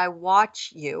 because I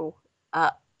watch you.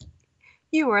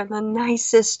 You are the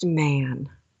nicest man.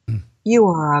 You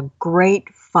are a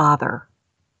great father.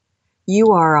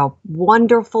 You are a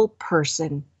wonderful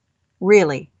person,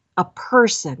 really, a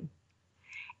person.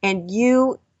 And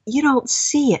you don't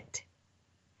see it.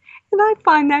 And I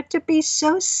find that to be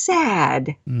so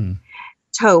sad.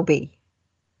 Toby,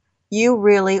 you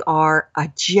really are a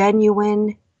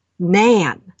genuine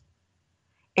man.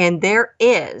 And there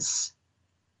is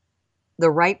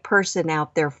the right person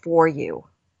out there for you.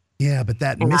 Yeah, but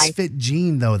that misfit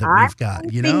gene, though, that we've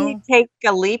got, you take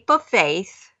a leap of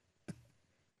faith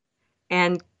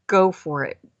and go for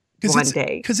it one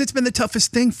day. Because it's been the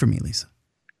toughest thing for me, Lisa.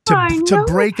 To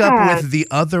break up with the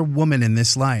other woman in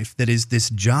this life that is this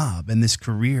job and this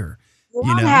career. You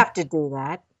don't have to do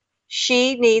that.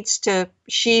 She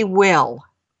will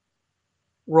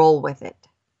roll with it.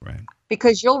 Right.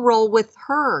 Because you'll roll with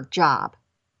her job.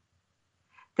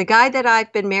 The guy that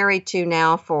I've been married to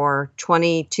now for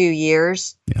 22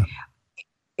 years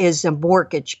is a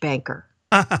mortgage banker.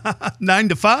 9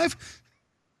 to 5?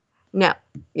 No.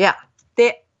 Yeah.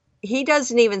 He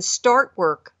doesn't even start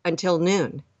work until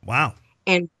noon. Wow.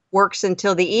 And works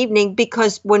until the evening,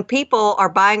 because when people are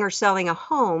buying or selling a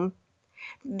home,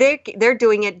 they're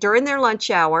doing it during their lunch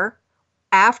hour,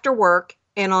 after work,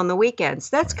 and on the weekends.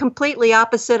 That's completely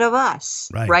opposite of us,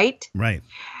 right? Right.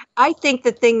 I think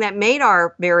the thing that made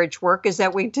our marriage work is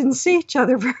that we didn't see each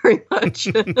other very much.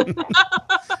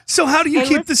 So how do you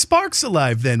keep the sparks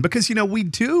alive then? Because, we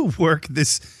do work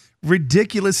this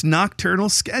ridiculous nocturnal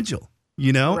schedule,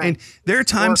 and there are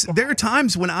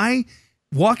times when I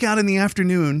walk out in the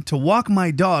afternoon to walk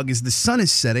my dog as the sun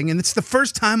is setting, and it's the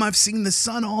first time I've seen the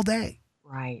sun all day.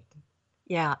 Right.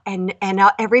 Yeah. And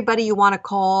everybody you want to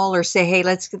call or say, hey,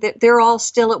 they're all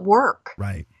still at work.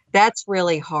 Right. That's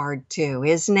really hard too,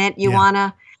 isn't it? You want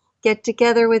to get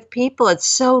together with people. It's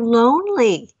so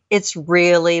lonely. It's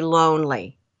really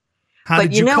lonely. How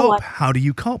did you cope? What? How do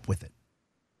you cope with it?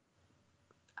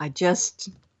 I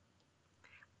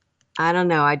don't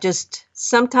know.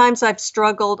 Sometimes I've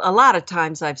struggled. A lot of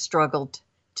times I've struggled,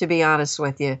 to be honest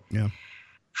with you. Yeah.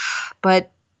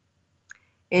 But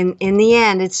in the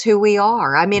end, it's who we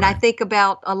are. I mean, I think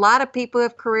about a lot of people who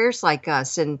have careers like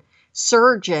us, and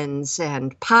surgeons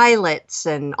and pilots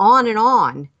and on and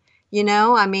on.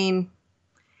 I mean,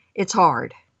 it's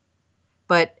hard.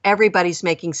 But everybody's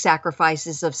making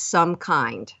sacrifices of some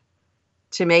kind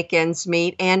to make ends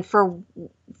meet and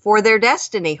for their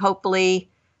destiny, hopefully,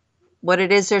 what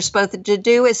it is they're supposed to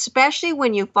do, especially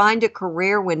when you find a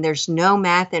career when there's no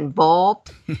math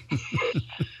involved.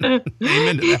 Amen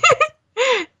to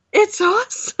that. It's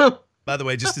awesome. By the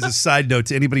way, just as a side note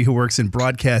to anybody who works in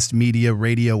broadcast media,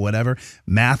 radio, whatever,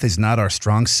 math is not our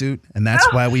strong suit. And that's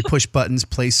why we push buttons,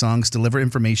 play songs, deliver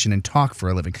information, and talk for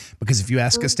a living. Because if you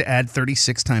ask us to add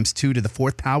 36 times 2 to the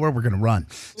fourth power, we're going to run.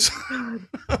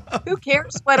 Who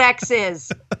cares what X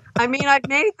is? I mean, I've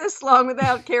made it this long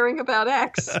without caring about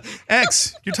X.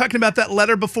 X, you're talking about that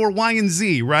letter before Y and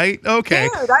Z, right? Okay.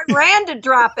 Dude, I ran to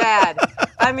drop ad.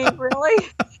 I mean, really?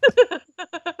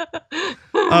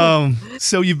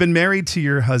 So you've been married to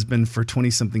your husband for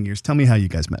 20-something years. Tell me how you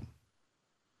guys met.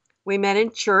 We met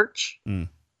in church.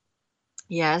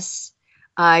 Yes.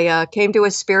 I came to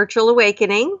a spiritual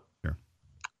awakening. Sure.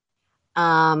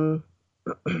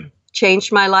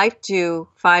 Changed my life to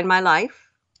find my life.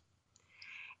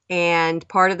 And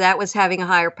part of that was having a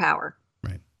higher power.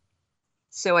 Right.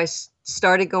 So I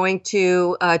started going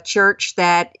to a church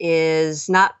that is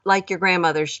not like your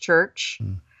grandmother's church.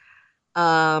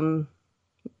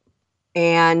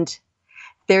 And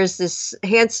there's this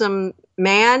handsome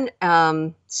man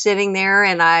sitting there,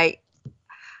 and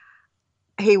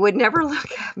he would never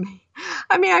look at me.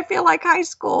 I mean, I feel like high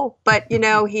school, but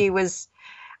he was,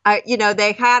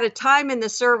 they had a time in the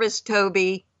service,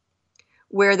 Toby,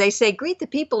 where they say, greet the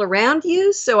people around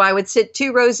you. So I would sit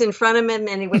 2 rows in front of him,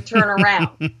 and he would turn around,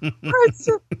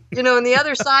 on the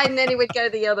other side, and then he would go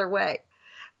the other way.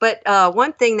 But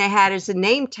one thing they had is a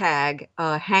name tag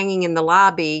hanging in the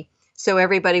lobby. So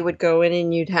everybody would go in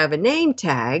and you'd have a name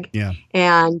tag. Yeah.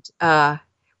 And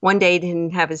one day he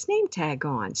didn't have his name tag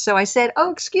on. So I said,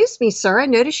 oh, excuse me, sir. I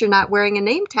noticed you're not wearing a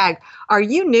name tag. Are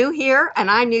you new here? And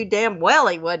I knew damn well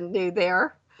he wasn't new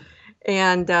there.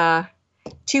 And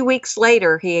 2 weeks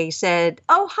later, he said,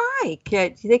 oh, hi. Do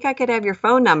you think I could have your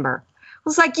phone number? I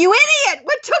was like, you idiot.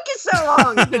 What took you so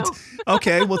long?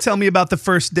 Okay, well, tell me about the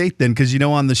first date then, because,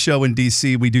 on the show in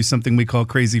DC, we do something we call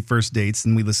crazy first dates,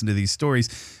 and we listen to these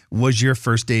stories. Was your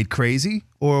first date crazy,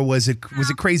 or was it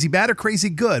crazy bad or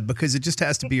crazy good? Because it just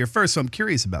has to be your first, so I'm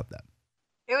curious about that.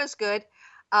 It was good.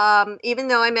 Even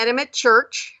though I met him at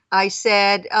church, I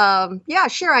said, yeah,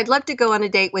 sure, I'd love to go on a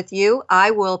date with you.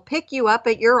 I will pick you up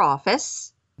at your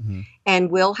office, and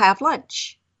we'll have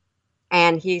lunch.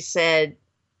 And he said,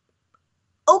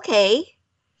 okay,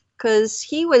 because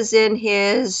he was in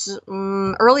his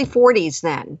early 40s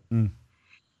then.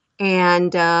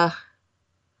 And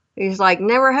he's like,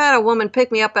 never had a woman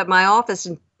pick me up at my office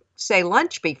and say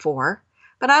lunch before.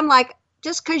 But I'm like,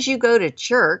 just because you go to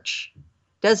church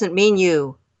doesn't mean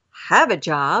you have a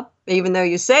job, even though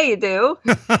you say you do.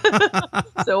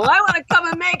 So I want to come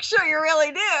and make sure you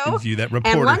really do. View that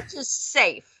reporter. And lunch is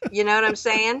safe. You know what I'm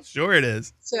saying? Sure it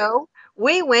is. So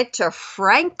we went to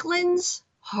Franklin's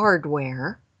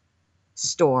Hardware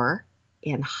store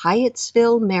in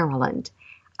Hyattsville, Maryland.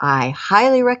 I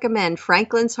highly recommend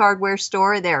Franklin's Hardware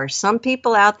store. There are some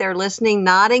people out there listening,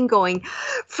 nodding, going,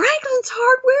 Franklin's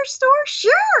Hardware store?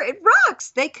 Sure, it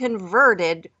rocks. They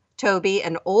converted, Toby,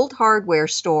 an old hardware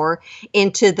store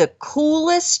into the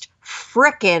coolest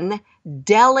frickin'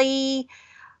 deli,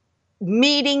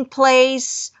 meeting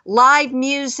place, live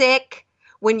music,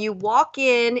 when you walk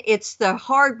in, it's the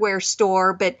hardware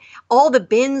store, but all the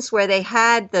bins where they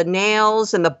had the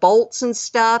nails and the bolts and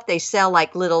stuff, they sell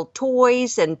like little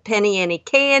toys and penny ante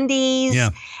candies. Yeah.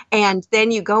 And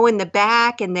then you go in the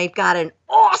back and they've got an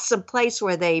awesome place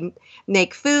where they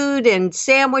make food and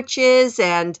sandwiches.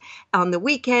 And on the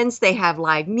weekends, they have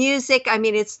live music. I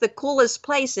mean, it's the coolest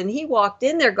place. And he walked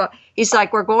in there, he's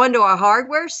like, we're going to a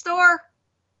hardware store?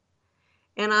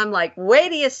 And I'm like, wait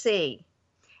till you see.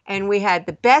 And we had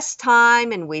the best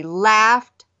time and we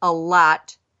laughed a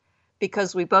lot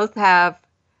because we both have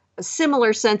a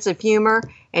similar sense of humor.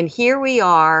 And here we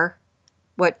are,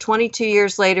 22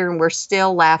 years later, and we're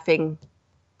still laughing.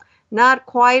 Not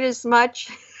quite as much,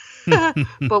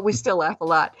 but we still laugh a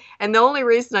lot. And the only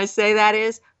reason I say that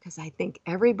is because I think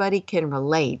everybody can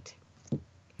relate.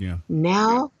 Yeah.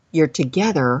 Now you're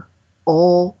together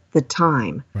all the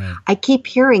time. Right. I keep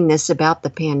hearing this about the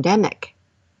pandemic.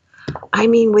 I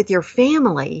mean, with your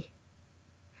family,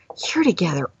 you're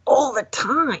together all the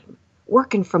time,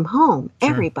 working from home,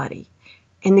 everybody.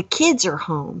 And the kids are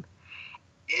home.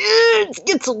 It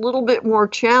gets a little bit more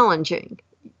challenging.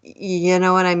 You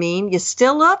know what I mean? You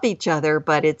still love each other,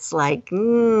 but it's like,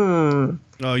 oh,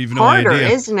 you've no harder, idea.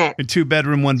 Isn't it? A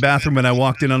 2-bedroom, 1-bathroom. When I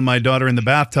walked in on my daughter in the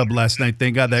bathtub last night,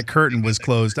 thank God that curtain was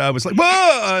closed. I was like,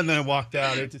 whoa! And then I walked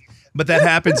out. But that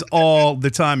happens all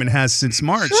the time and has since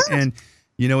March. Sure. And,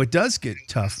 you know, it does get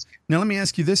tough. Now, let me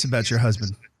ask you this about your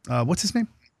husband. What's his name?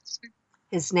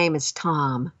 His name is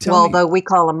Tom. Tell me- though we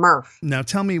call him Murph. Now,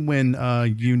 tell me when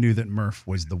you knew that Murph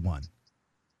was the one.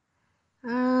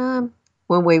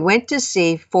 When we went to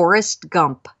see Forrest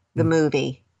Gump, the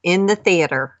movie, in the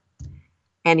theater,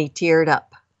 and he teared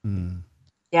up.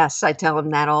 Yes, I tell him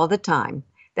that all the time.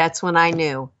 That's when I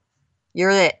knew,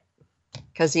 you're it.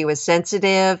 Because he was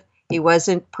sensitive. He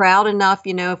wasn't proud enough,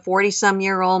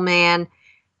 40-some-year-old man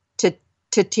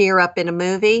to tear up in a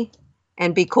movie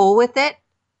and be cool with it,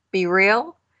 be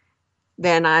real.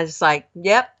 Then I was like,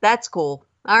 yep, that's cool.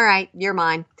 All right, you're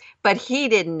mine. But he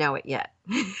didn't know it yet.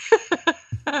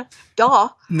 Duh.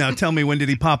 Now, tell me, when did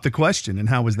he pop the question and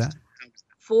how was that?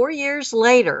 4 years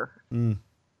later,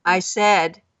 I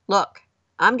said, look,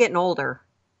 I'm getting older.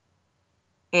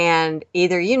 And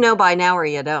either you know by now or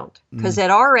you don't. Because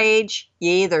at our age, you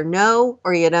either know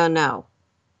or you don't know.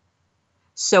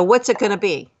 So what's it going to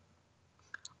be?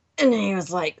 And he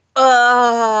was like,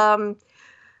 well,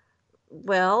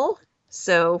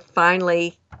 so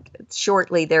finally,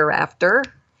 shortly thereafter,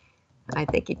 I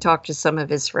think he talked to some of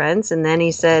his friends, and then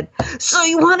he said, so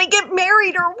you want to get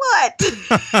married or what?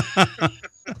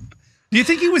 Do you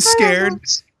think he was scared?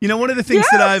 You know, one of the things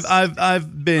that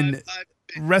I've been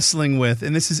wrestling with,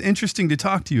 and this is interesting to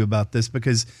talk to you about this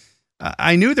because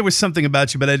I knew there was something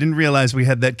about you, but I didn't realize we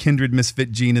had that kindred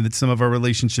misfit gene and that some of our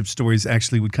relationship stories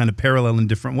actually would kind of parallel in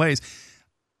different ways.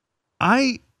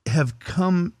 I have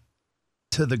come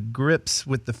to the grips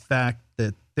with the fact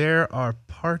that there are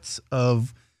parts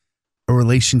of a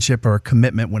relationship or a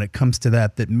commitment when it comes to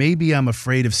that maybe I'm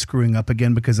afraid of screwing up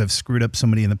again because I've screwed up so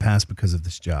many in the past because of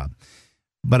this job.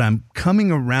 But I'm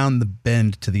coming around the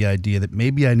bend to the idea that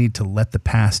maybe I need to let the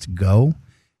past go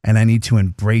and I need to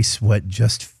embrace what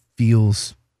just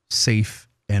feels safe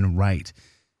and right.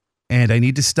 And I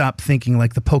need to stop thinking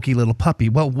like the pokey little puppy.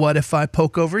 Well, what if I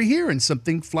poke over here and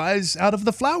something flies out of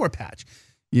the flower patch?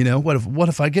 You know, what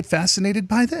if I get fascinated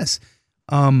by this?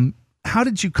 How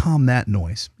did you calm that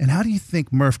noise? And how do you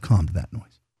think Murph calmed that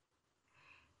noise?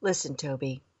 Listen,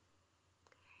 Toby.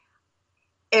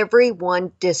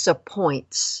 Everyone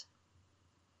disappoints.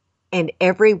 And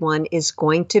everyone is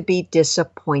going to be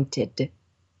disappointed.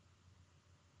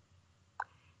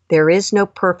 There is no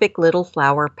perfect little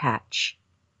flower patch.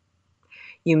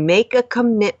 You make a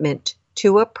commitment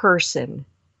to a person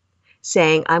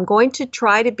saying, I'm going to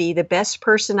try to be the best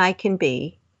person I can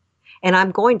be, and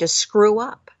I'm going to screw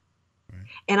up.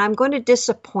 And I'm going to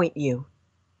disappoint you,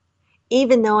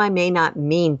 even though I may not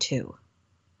mean to.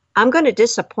 I'm going to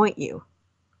disappoint you.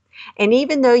 And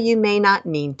even though you may not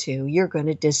mean to, you're going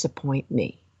to disappoint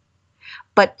me.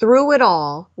 But through it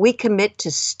all, we commit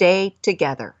to stay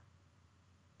together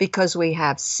because we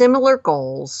have similar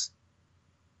goals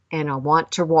and I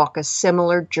want to walk a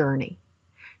similar journey.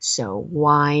 So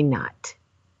why not?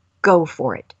 Go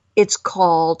for it. It's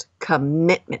called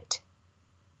commitment.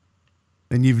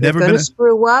 And you're never going to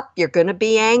screw up. You're going to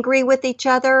be angry with each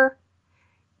other.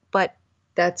 But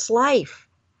that's life.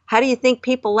 How do you think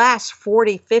people last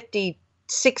 40, 50,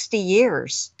 60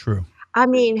 years? True. I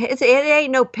mean, it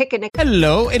ain't no picnic.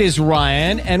 Hello, it is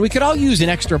Ryan, and we could all use an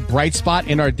extra bright spot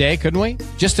in our day, couldn't we?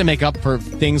 Just to make up for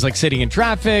things like sitting in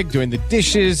traffic, doing the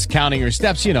dishes, counting your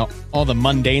steps, all the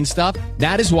mundane stuff.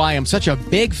 That is why I'm such a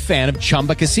big fan of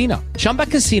Chumba Casino. Chumba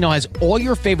Casino has all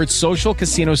your favorite social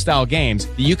casino-style games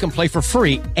that you can play for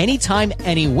free anytime,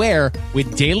 anywhere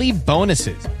with daily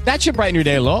bonuses. That should brighten your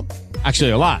day a little.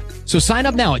 Actually, a lot. So sign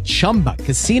up now at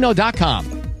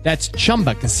ChumbaCasino.com. That's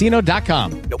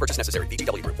ChumbaCasino.com. No purchase necessary.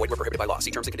 TTWN. Void where prohibited by law. See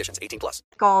terms and conditions. 18+.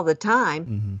 All the time.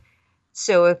 Mm-hmm.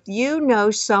 So if you know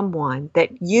someone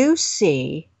that you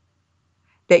see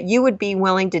that you would be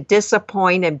willing to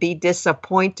disappoint and be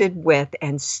disappointed with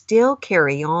and still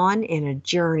carry on in a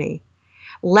journey,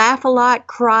 laugh a lot,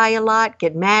 cry a lot,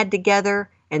 get mad together,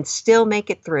 and still make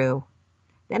it through,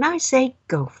 then I say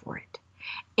go for it.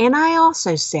 And I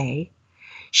also say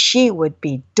she would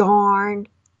be darn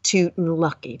tootin'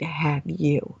 lucky to have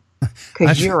you,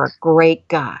 because you're a great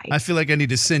guy. I feel like I need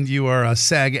to send you our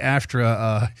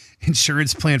SAG-AFTRA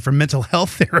insurance plan for mental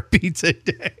health therapy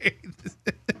today.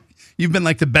 You've been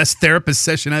like the best therapist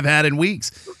session I've had in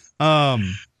weeks.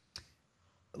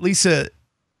 Lisa,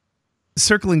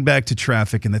 circling back to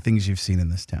traffic and the things you've seen in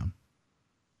this town,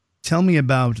 tell me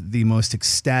about the most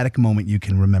ecstatic moment you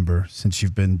can remember since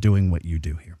you've been doing what you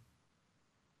do here.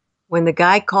 When the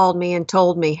guy called me and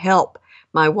told me, help,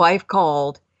 my wife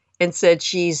called and said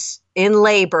she's in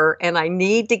labor and I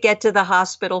need to get to the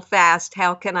hospital fast.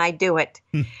 How can I do it?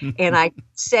 And I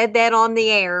said that on the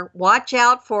air. Watch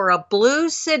out for a blue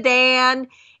sedan.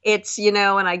 It's, and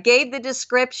I gave the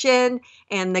description,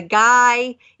 and the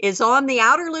guy is on the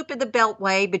outer loop of the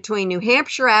Beltway between New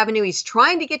Hampshire Avenue. He's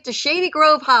trying to get to Shady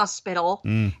Grove Hospital,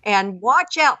 and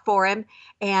watch out for him.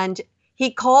 And he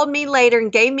called me later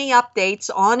and gave me updates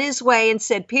on his way and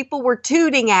said people were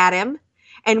tooting at him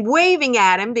and waving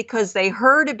at him because they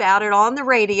heard about it on the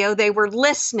radio. They were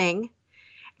listening,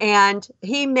 and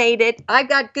he made it. I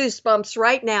got goosebumps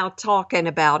right now talking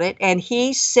about it. And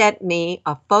he sent me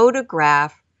a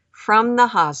photograph from the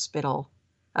hospital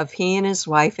of he and his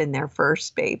wife and their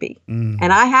first baby.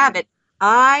 And I have it.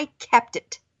 I kept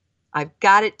it. I've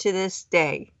got it to this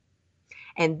day.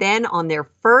 And then on their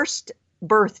first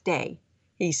birthday,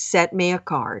 he sent me a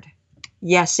card.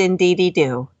 Yes, indeed he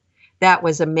do. That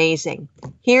was amazing.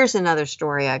 Here's another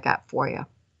story I got for you.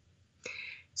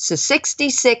 So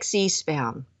 66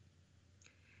 eastbound.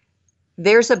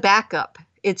 There's a backup.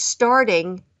 It's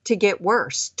starting to get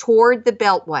worse toward the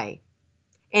Beltway.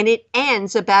 And it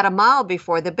ends about a mile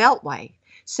before the Beltway.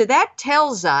 So that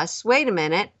tells us, wait a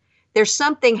minute, there's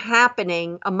something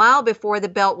happening a mile before the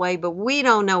Beltway, but we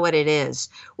don't know what it is.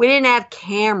 We didn't have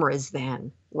cameras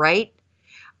then, right?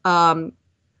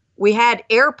 We had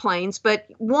airplanes, but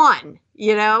one,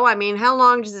 how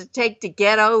long does it take to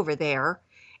get over there?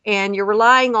 And you're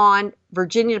relying on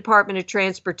Virginia Department of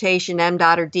Transportation,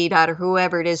 MDOT or DDOT or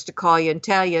whoever it is to call you and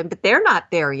tell you, but they're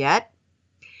not there yet.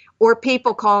 Or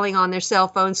people calling on their cell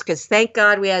phones, because thank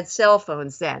God we had cell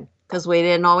phones then, because we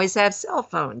didn't always have cell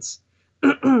phones.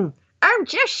 I'm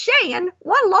just saying,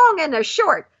 one long and a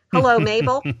short. Hello,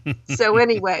 Mabel. So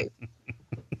anyway.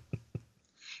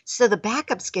 So the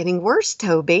backup's getting worse,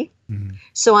 Toby.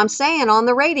 So I'm saying on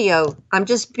the radio, I'm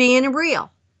just being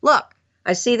real. Look,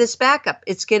 I see this backup.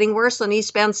 It's getting worse on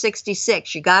eastbound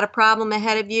 66. You got a problem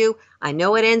ahead of you. I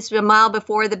know it ends a mile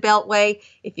before the Beltway.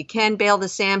 If you can, bail the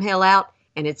Sam Hill out.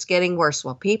 And it's getting worse.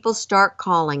 Well, people start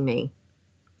calling me.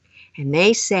 And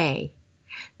they say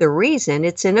the reason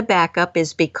it's in a backup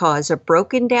is because a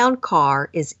broken down car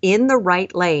is in the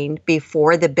right lane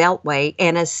before the Beltway,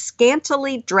 and a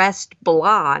scantily dressed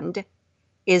blonde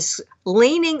is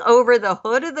leaning over the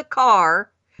hood of the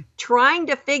car trying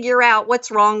to figure out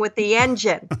what's wrong with the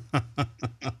engine.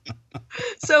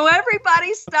 So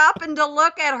everybody's stopping to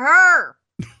look at her.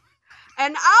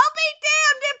 And I'll be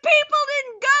damned if people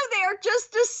didn't go there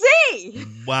just to see.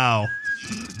 Wow.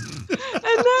 And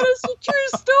that is a true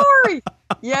story.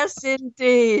 Yes,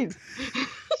 indeed.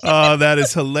 Oh, that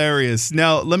is hilarious.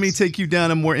 Now, let me take you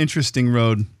down a more interesting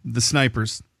road. The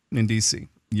snipers in D.C.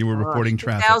 You were reporting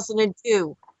traffic.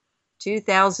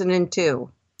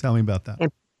 2002. Tell me about that.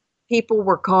 And people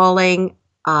were calling,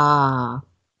 because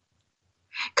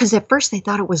at first they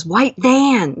thought it was white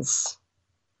vans.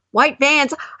 White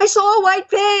vans. I saw a white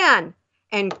van.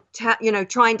 And,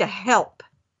 trying to help.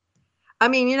 I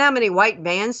mean, you know how many white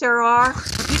vans there are?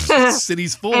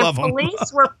 City's full of them.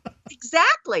 Police were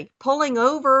pulling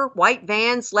over white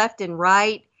vans left and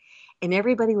right. And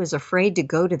everybody was afraid to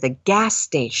go to the gas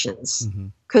stations.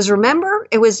 Because remember,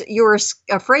 you were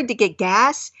afraid to get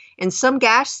gas And some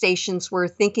gas stations were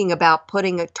thinking about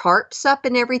putting tarps up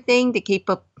and everything to keep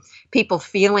people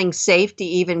feeling safe to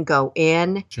even go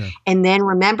in. Sure. And then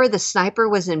remember, the sniper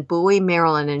was in Bowie,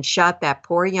 Maryland, and shot that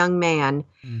poor young man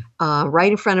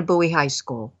right in front of Bowie High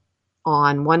School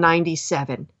on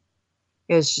 197.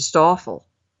 It was just awful,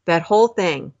 that whole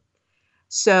thing.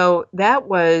 So that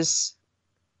was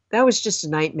just a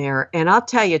nightmare. And I'll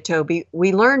tell you, Toby,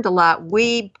 we learned a lot.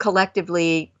 We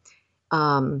collectively,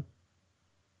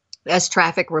 as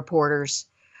traffic reporters,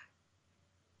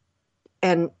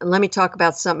 and let me talk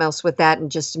about something else with that in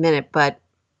just a minute, but,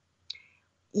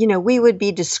 we would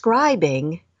be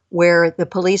describing where the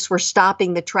police were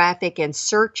stopping the traffic and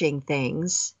searching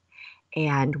things.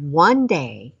 And one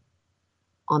day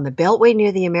on the Beltway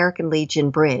near the American Legion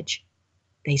Bridge,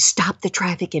 they stopped the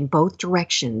traffic in both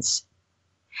directions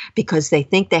because they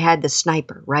think they had the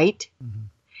sniper, right? Mm-hmm.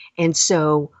 And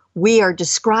so we are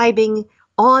describing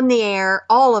on the air,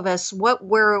 all of us, what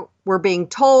we're being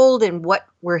told and what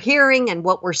we're hearing and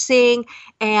what we're seeing.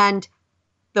 And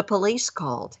the police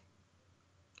called.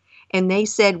 And they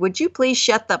said, would you please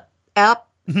shut the up?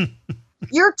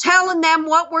 You're telling them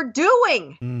what we're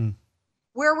doing,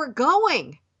 where we're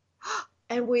going.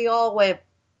 And we all went,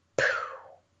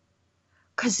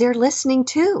 because they're listening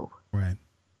too. Right.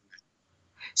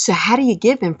 So how do you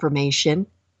give information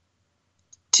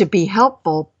to be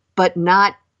helpful, but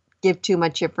not give too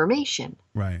much information?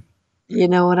 Right. You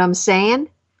know what I'm saying?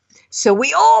 So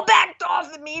we all backed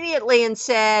off immediately and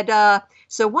said,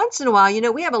 so once in a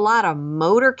while, we have a lot of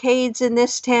motorcades in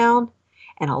this town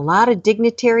and a lot of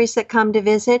dignitaries that come to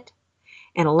visit.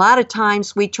 And a lot of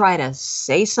times we try to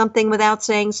say something without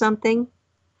saying something.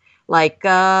 Like,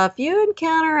 if you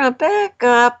encounter a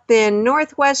backup in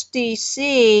Northwest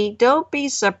DC, don't be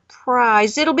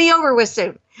surprised. It'll be over with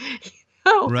soon.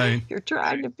 Right. You're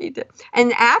trying to be.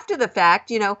 And after the fact,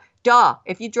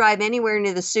 if you drive anywhere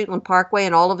near the Suitland Parkway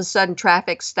and all of a sudden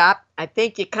traffic stopped, I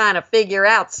think you kind of figure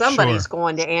out somebody's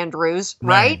going to Andrews,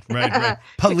 right? Right.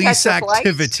 Police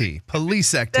activity.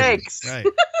 Police activity.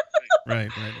 Thanks.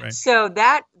 Right. So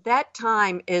that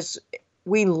time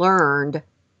we learned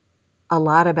a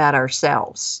lot about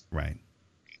ourselves. Right.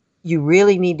 You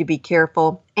really need to be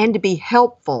careful and to be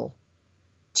helpful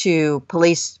to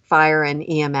police, fire, and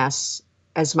EMS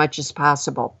as much as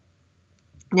possible.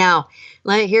 Now,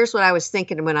 here's what I was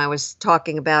thinking when I was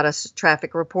talking about us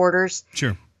traffic reporters.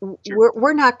 Sure.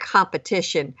 We're not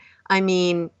competition. I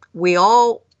mean,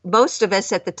 most of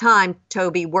us at the time,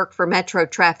 Toby, worked for Metro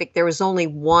Traffic. There was only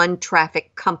one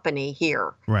traffic company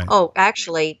here. Right. Oh,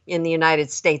 actually, in the United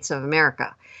States of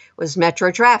America, was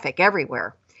Metro Traffic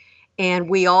everywhere. And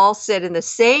we all sit in the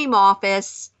same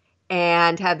office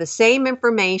and have the same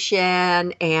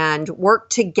information and work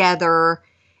together.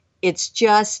 It's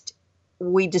just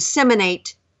we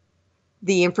disseminate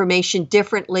the information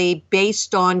differently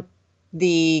based on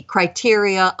the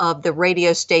criteria of the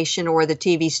radio station or the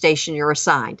TV station you're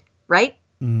assigned, right?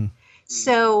 Mm.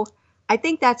 So I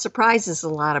think that surprises a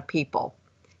lot of people.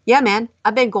 Yeah, man,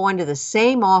 I've been going to the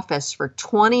same office for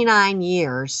 29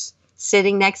 years,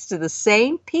 sitting next to the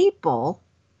same people.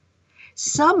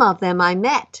 Some of them I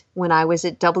met when I was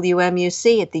at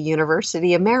WMUC at the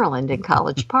University of Maryland in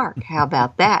College Park. How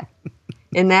about that?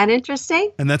 Isn't that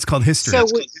interesting? And that's called history. So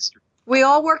we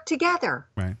all work together.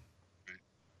 Right.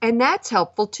 And that's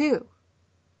helpful too.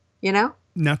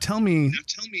 Now tell me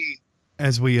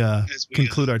as we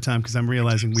conclude our time, because I'm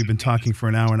realizing we've been talking for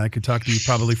an hour and I could talk to you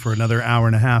probably for another hour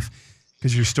and a half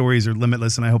because your stories are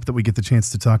limitless and I hope that we get the chance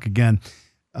to talk again.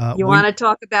 You want to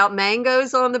talk about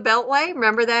mangoes on the Beltway?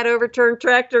 Remember that overturned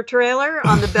tractor trailer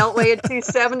on the Beltway at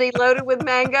 270 loaded with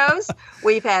mangoes?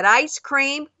 We've had ice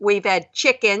cream. We've had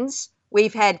chickens.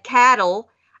 We've had cattle.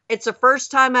 It's the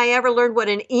first time I ever learned what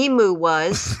an emu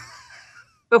was.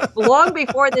 Long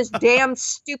before this damn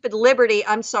stupid Liberty,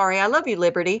 I'm sorry, I love you,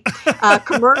 Liberty,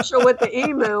 commercial with the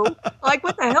emu. Like,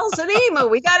 what the hell's an emu?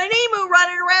 We got an emu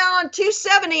running around on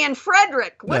 270 in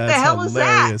Frederick. What the hell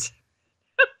hilarious. Is that?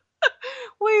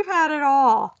 We've had it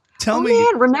all. Tell me.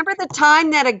 Man, remember the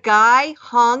time that a guy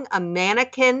hung a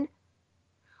mannequin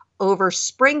over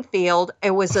Springfield?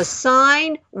 It was a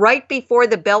sign right before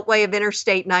the Beltway of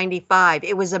Interstate 95.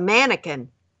 It was a mannequin.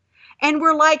 And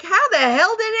we're like, how the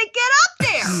hell did it get up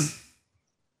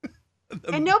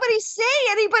there? And nobody's seeing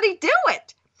anybody do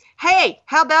it. Hey,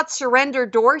 how about Surrender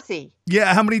Dorothy?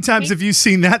 Yeah, how many times have you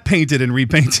seen that painted and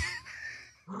repainted?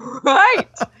 Right.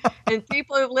 And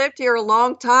people who've lived here a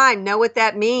long time know what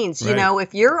that means. Right.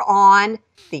 If you're on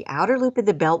the outer loop of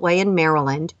the Beltway in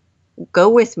Maryland, go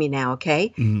with me now,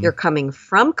 okay? Mm-hmm. You're coming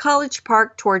from College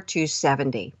Park toward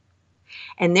 270.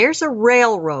 and there's a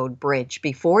railroad bridge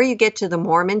before you get to the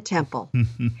Mormon temple.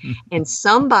 And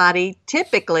somebody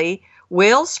typically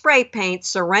will spray paint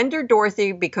Surrender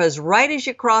Dorothy, because right as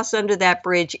you cross under that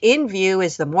bridge, in view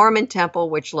is the Mormon temple,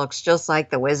 which looks just like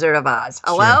the Wizard of Oz.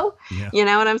 Hello? Sure. Yeah. You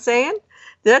know what I'm saying?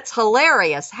 That's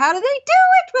hilarious. How do they do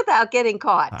it without getting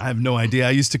caught? I have no idea.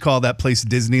 I used to call that place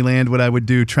Disneyland when I would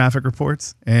do traffic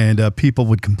reports, and people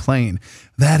would complain,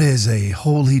 that is a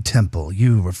holy temple.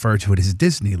 You refer to it as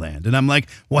Disneyland. And I'm like,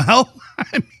 well,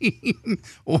 I mean,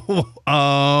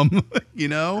 you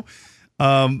know?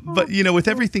 But, you know, with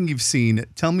everything you've seen,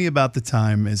 tell me about the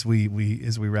time as we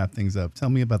wrap things up. Tell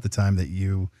me about the time that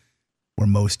you were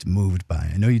most moved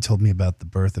by. I know you told me about the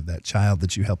birth of that child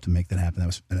that you helped to make that happen. That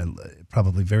was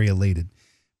probably very elated.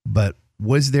 But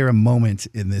was there a moment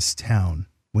in this town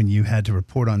when you had to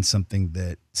report on something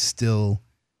that still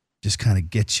just kind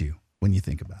of gets you when you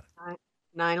think about it?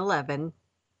 9/11.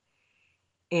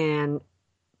 And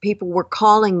people were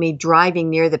calling me driving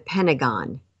near the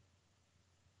Pentagon.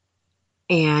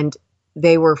 And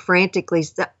they were frantically,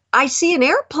 I see an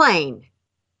airplane.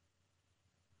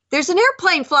 There's an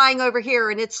airplane flying over here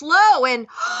and it's low and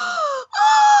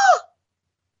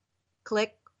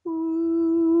click,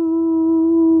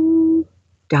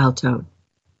 dial tone.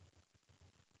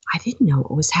 I didn't know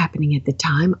what was happening at the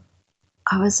time.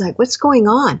 I was like, what's going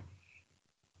on?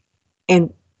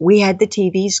 And we had the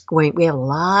TVs going. We had a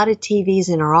lot of TVs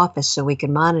in our office so we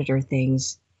could monitor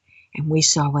things. And we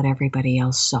saw what everybody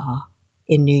else saw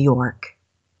in New York.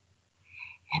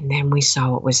 And then we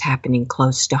saw what was happening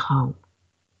close to home.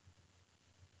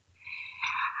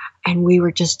 And we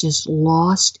were just as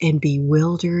lost and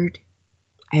bewildered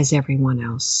as everyone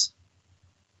else.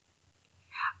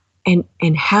 And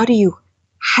how do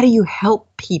you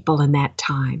help people in that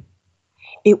time?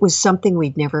 It was something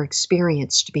we'd never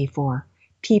experienced before.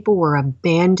 People were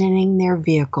abandoning their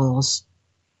vehicles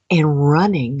and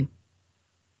running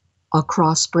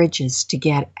across bridges to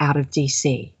get out of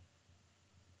DC.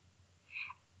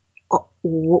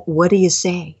 What do you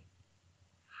say?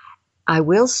 I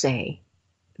will say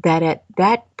that at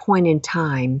that point in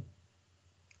time,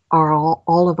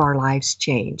 all of our lives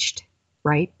changed,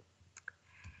 right?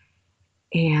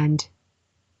 And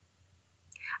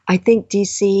I think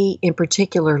DC in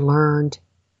particular learned,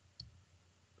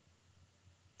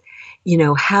 you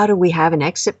know, how do we have an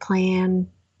exit plan?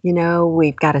 You know,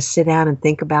 we've got to sit down and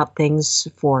think about things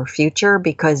for future,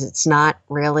 because it's not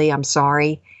really, I'm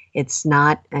sorry, it's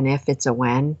not an if, it's a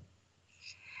when.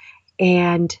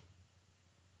 And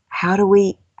how do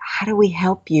we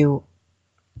help you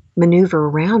maneuver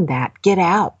around that, get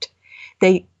out?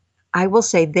 I will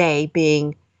say they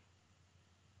being,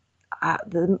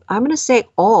 I'm going to say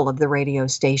all of the radio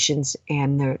stations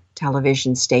and the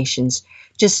television stations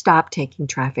just stopped taking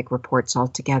traffic reports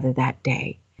altogether that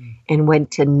day and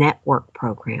went to network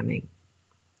programming,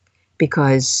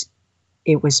 because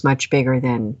it was much bigger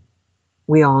than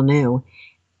we all knew.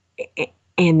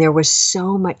 And there was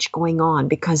so much going on,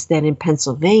 because then in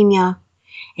Pennsylvania,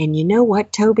 and you know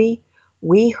what, Toby?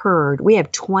 We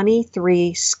have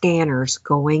 23 scanners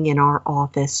going in our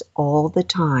office all the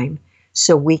time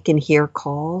so we can hear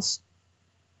calls.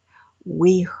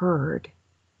 We heard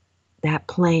that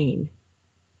plane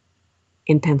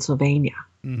in Pennsylvania.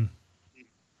 Mm.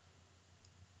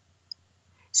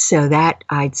 So that,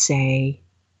 I'd say,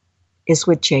 is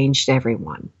what changed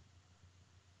everyone.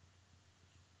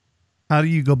 How do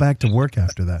you go back to work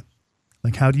after that?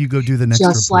 Like, how do you go do the next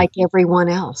Just report? like everyone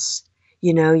else.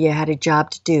 You know, you had a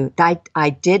job to do. I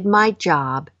did my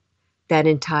job that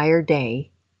entire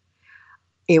day.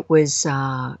 It was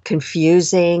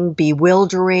confusing,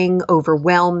 bewildering,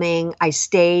 overwhelming. I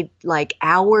stayed like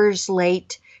hours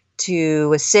late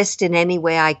to assist in any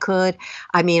way I could.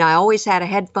 I mean, I always had a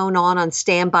headphone on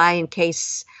standby in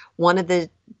case one of the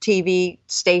TV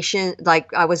stations,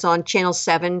 like I was on Channel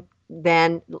 7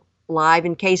 then live,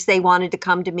 in case they wanted to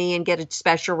come to me and get a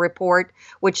special report,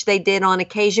 which they did on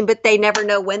occasion, but they never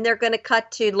know when they're going to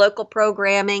cut to local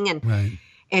programming and right.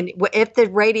 And if the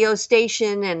radio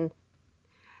station. And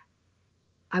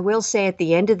I will say, at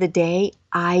the end of the day,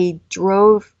 I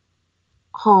drove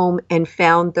home and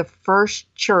found the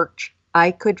first church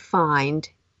I could find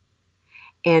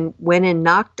and went and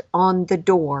knocked on the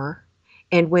door.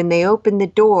 And when they opened the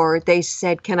door, they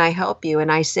said, "Can I help you?" And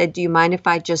I said, "Do you mind if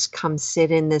I just come sit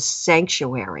in this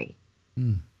sanctuary?"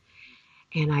 Mm.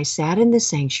 And I sat in the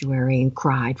sanctuary and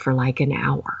cried for like an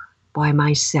hour by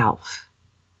myself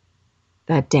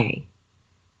that day,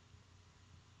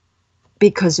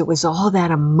 because it was all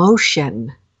that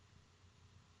emotion.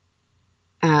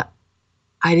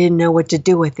 I didn't know what to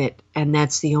do with it, and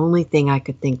that's the only thing I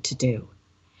could think to do.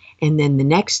 And then the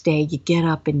next day you get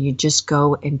up and you just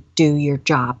go and do your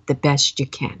job the best you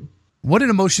can. What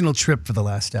an emotional trip for the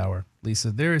last hour,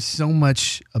 Lisa. There is so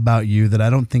much about you that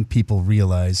I don't think people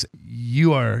realize.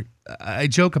 I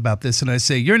joke about this and I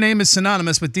say, your name is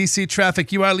synonymous with DC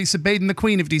traffic. You are Lisa Baden, the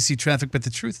queen of DC traffic. But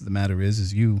the truth of the matter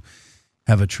is you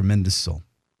have a tremendous soul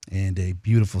and a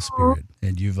beautiful spirit.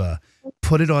 And you've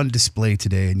put it on display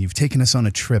today, and you've taken us on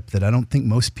a trip that I don't think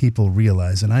most people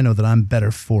realize. And I know that I'm better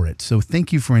for it. So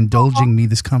thank you for indulging me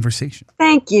this conversation.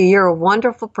 Thank you. You're a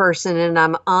wonderful person, and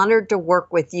I'm honored to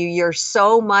work with you. You're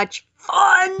so much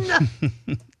fun.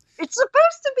 It's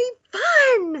supposed to be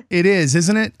fun. It is,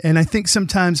 isn't it? And I think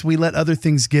sometimes we let other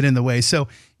things get in the way. So,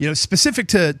 specific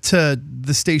to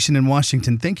the station in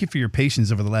Washington, thank you for your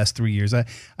patience over the last 3 years. I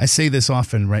say this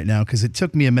often right now because it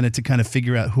took me a minute to kind of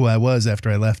figure out who I was after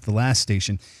I left the last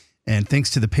station. And thanks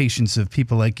to the patience of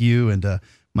people like you and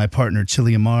my partner,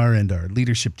 Chili Amar, and our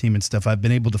leadership team and stuff, I've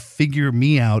been able to figure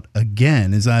me out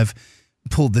again as I've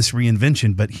pulled this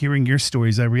reinvention. But hearing your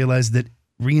stories, I realized that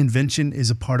reinvention is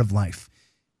a part of life.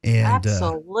 And,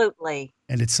 absolutely.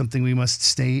 And it's something we must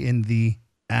stay in the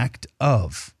act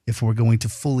of if we're going to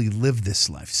fully live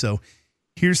this life. So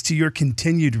here's to your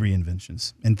continued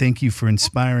reinventions. And thank you for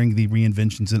inspiring the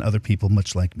reinventions in other people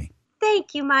much like me.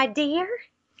 Thank you, my dear.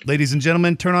 Ladies and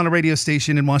gentlemen, turn on a radio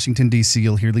station in Washington, D.C.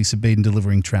 You'll hear Lisa Baden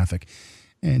delivering traffic.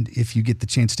 And if you get the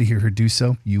chance to hear her do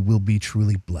so, you will be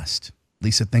truly blessed.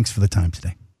 Lisa, thanks for the time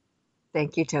today.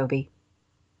 Thank you, Toby.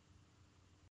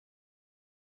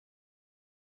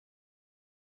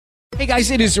 Hey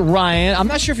guys, it is Ryan. I'm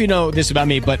not sure if you know this about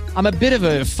me, but I'm a bit of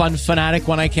a fun fanatic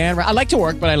when I can. I like to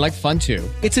work, but I like fun too.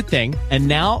 It's a thing. And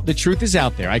now the truth is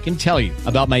out there. I can tell you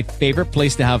about my favorite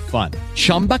place to have fun.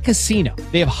 Chumba Casino.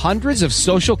 They have hundreds of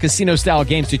social casino style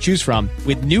games to choose from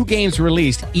with new games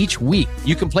released each week.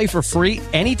 You can play for free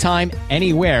anytime,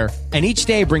 anywhere. And each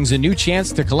day brings a new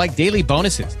chance to collect daily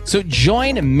bonuses. So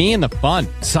join me in the fun.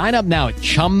 Sign up now at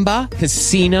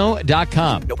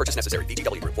ChumbaCasino.com. No purchase necessary.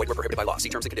 TTWN. Void where prohibited by law. See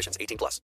terms and conditions. 18+.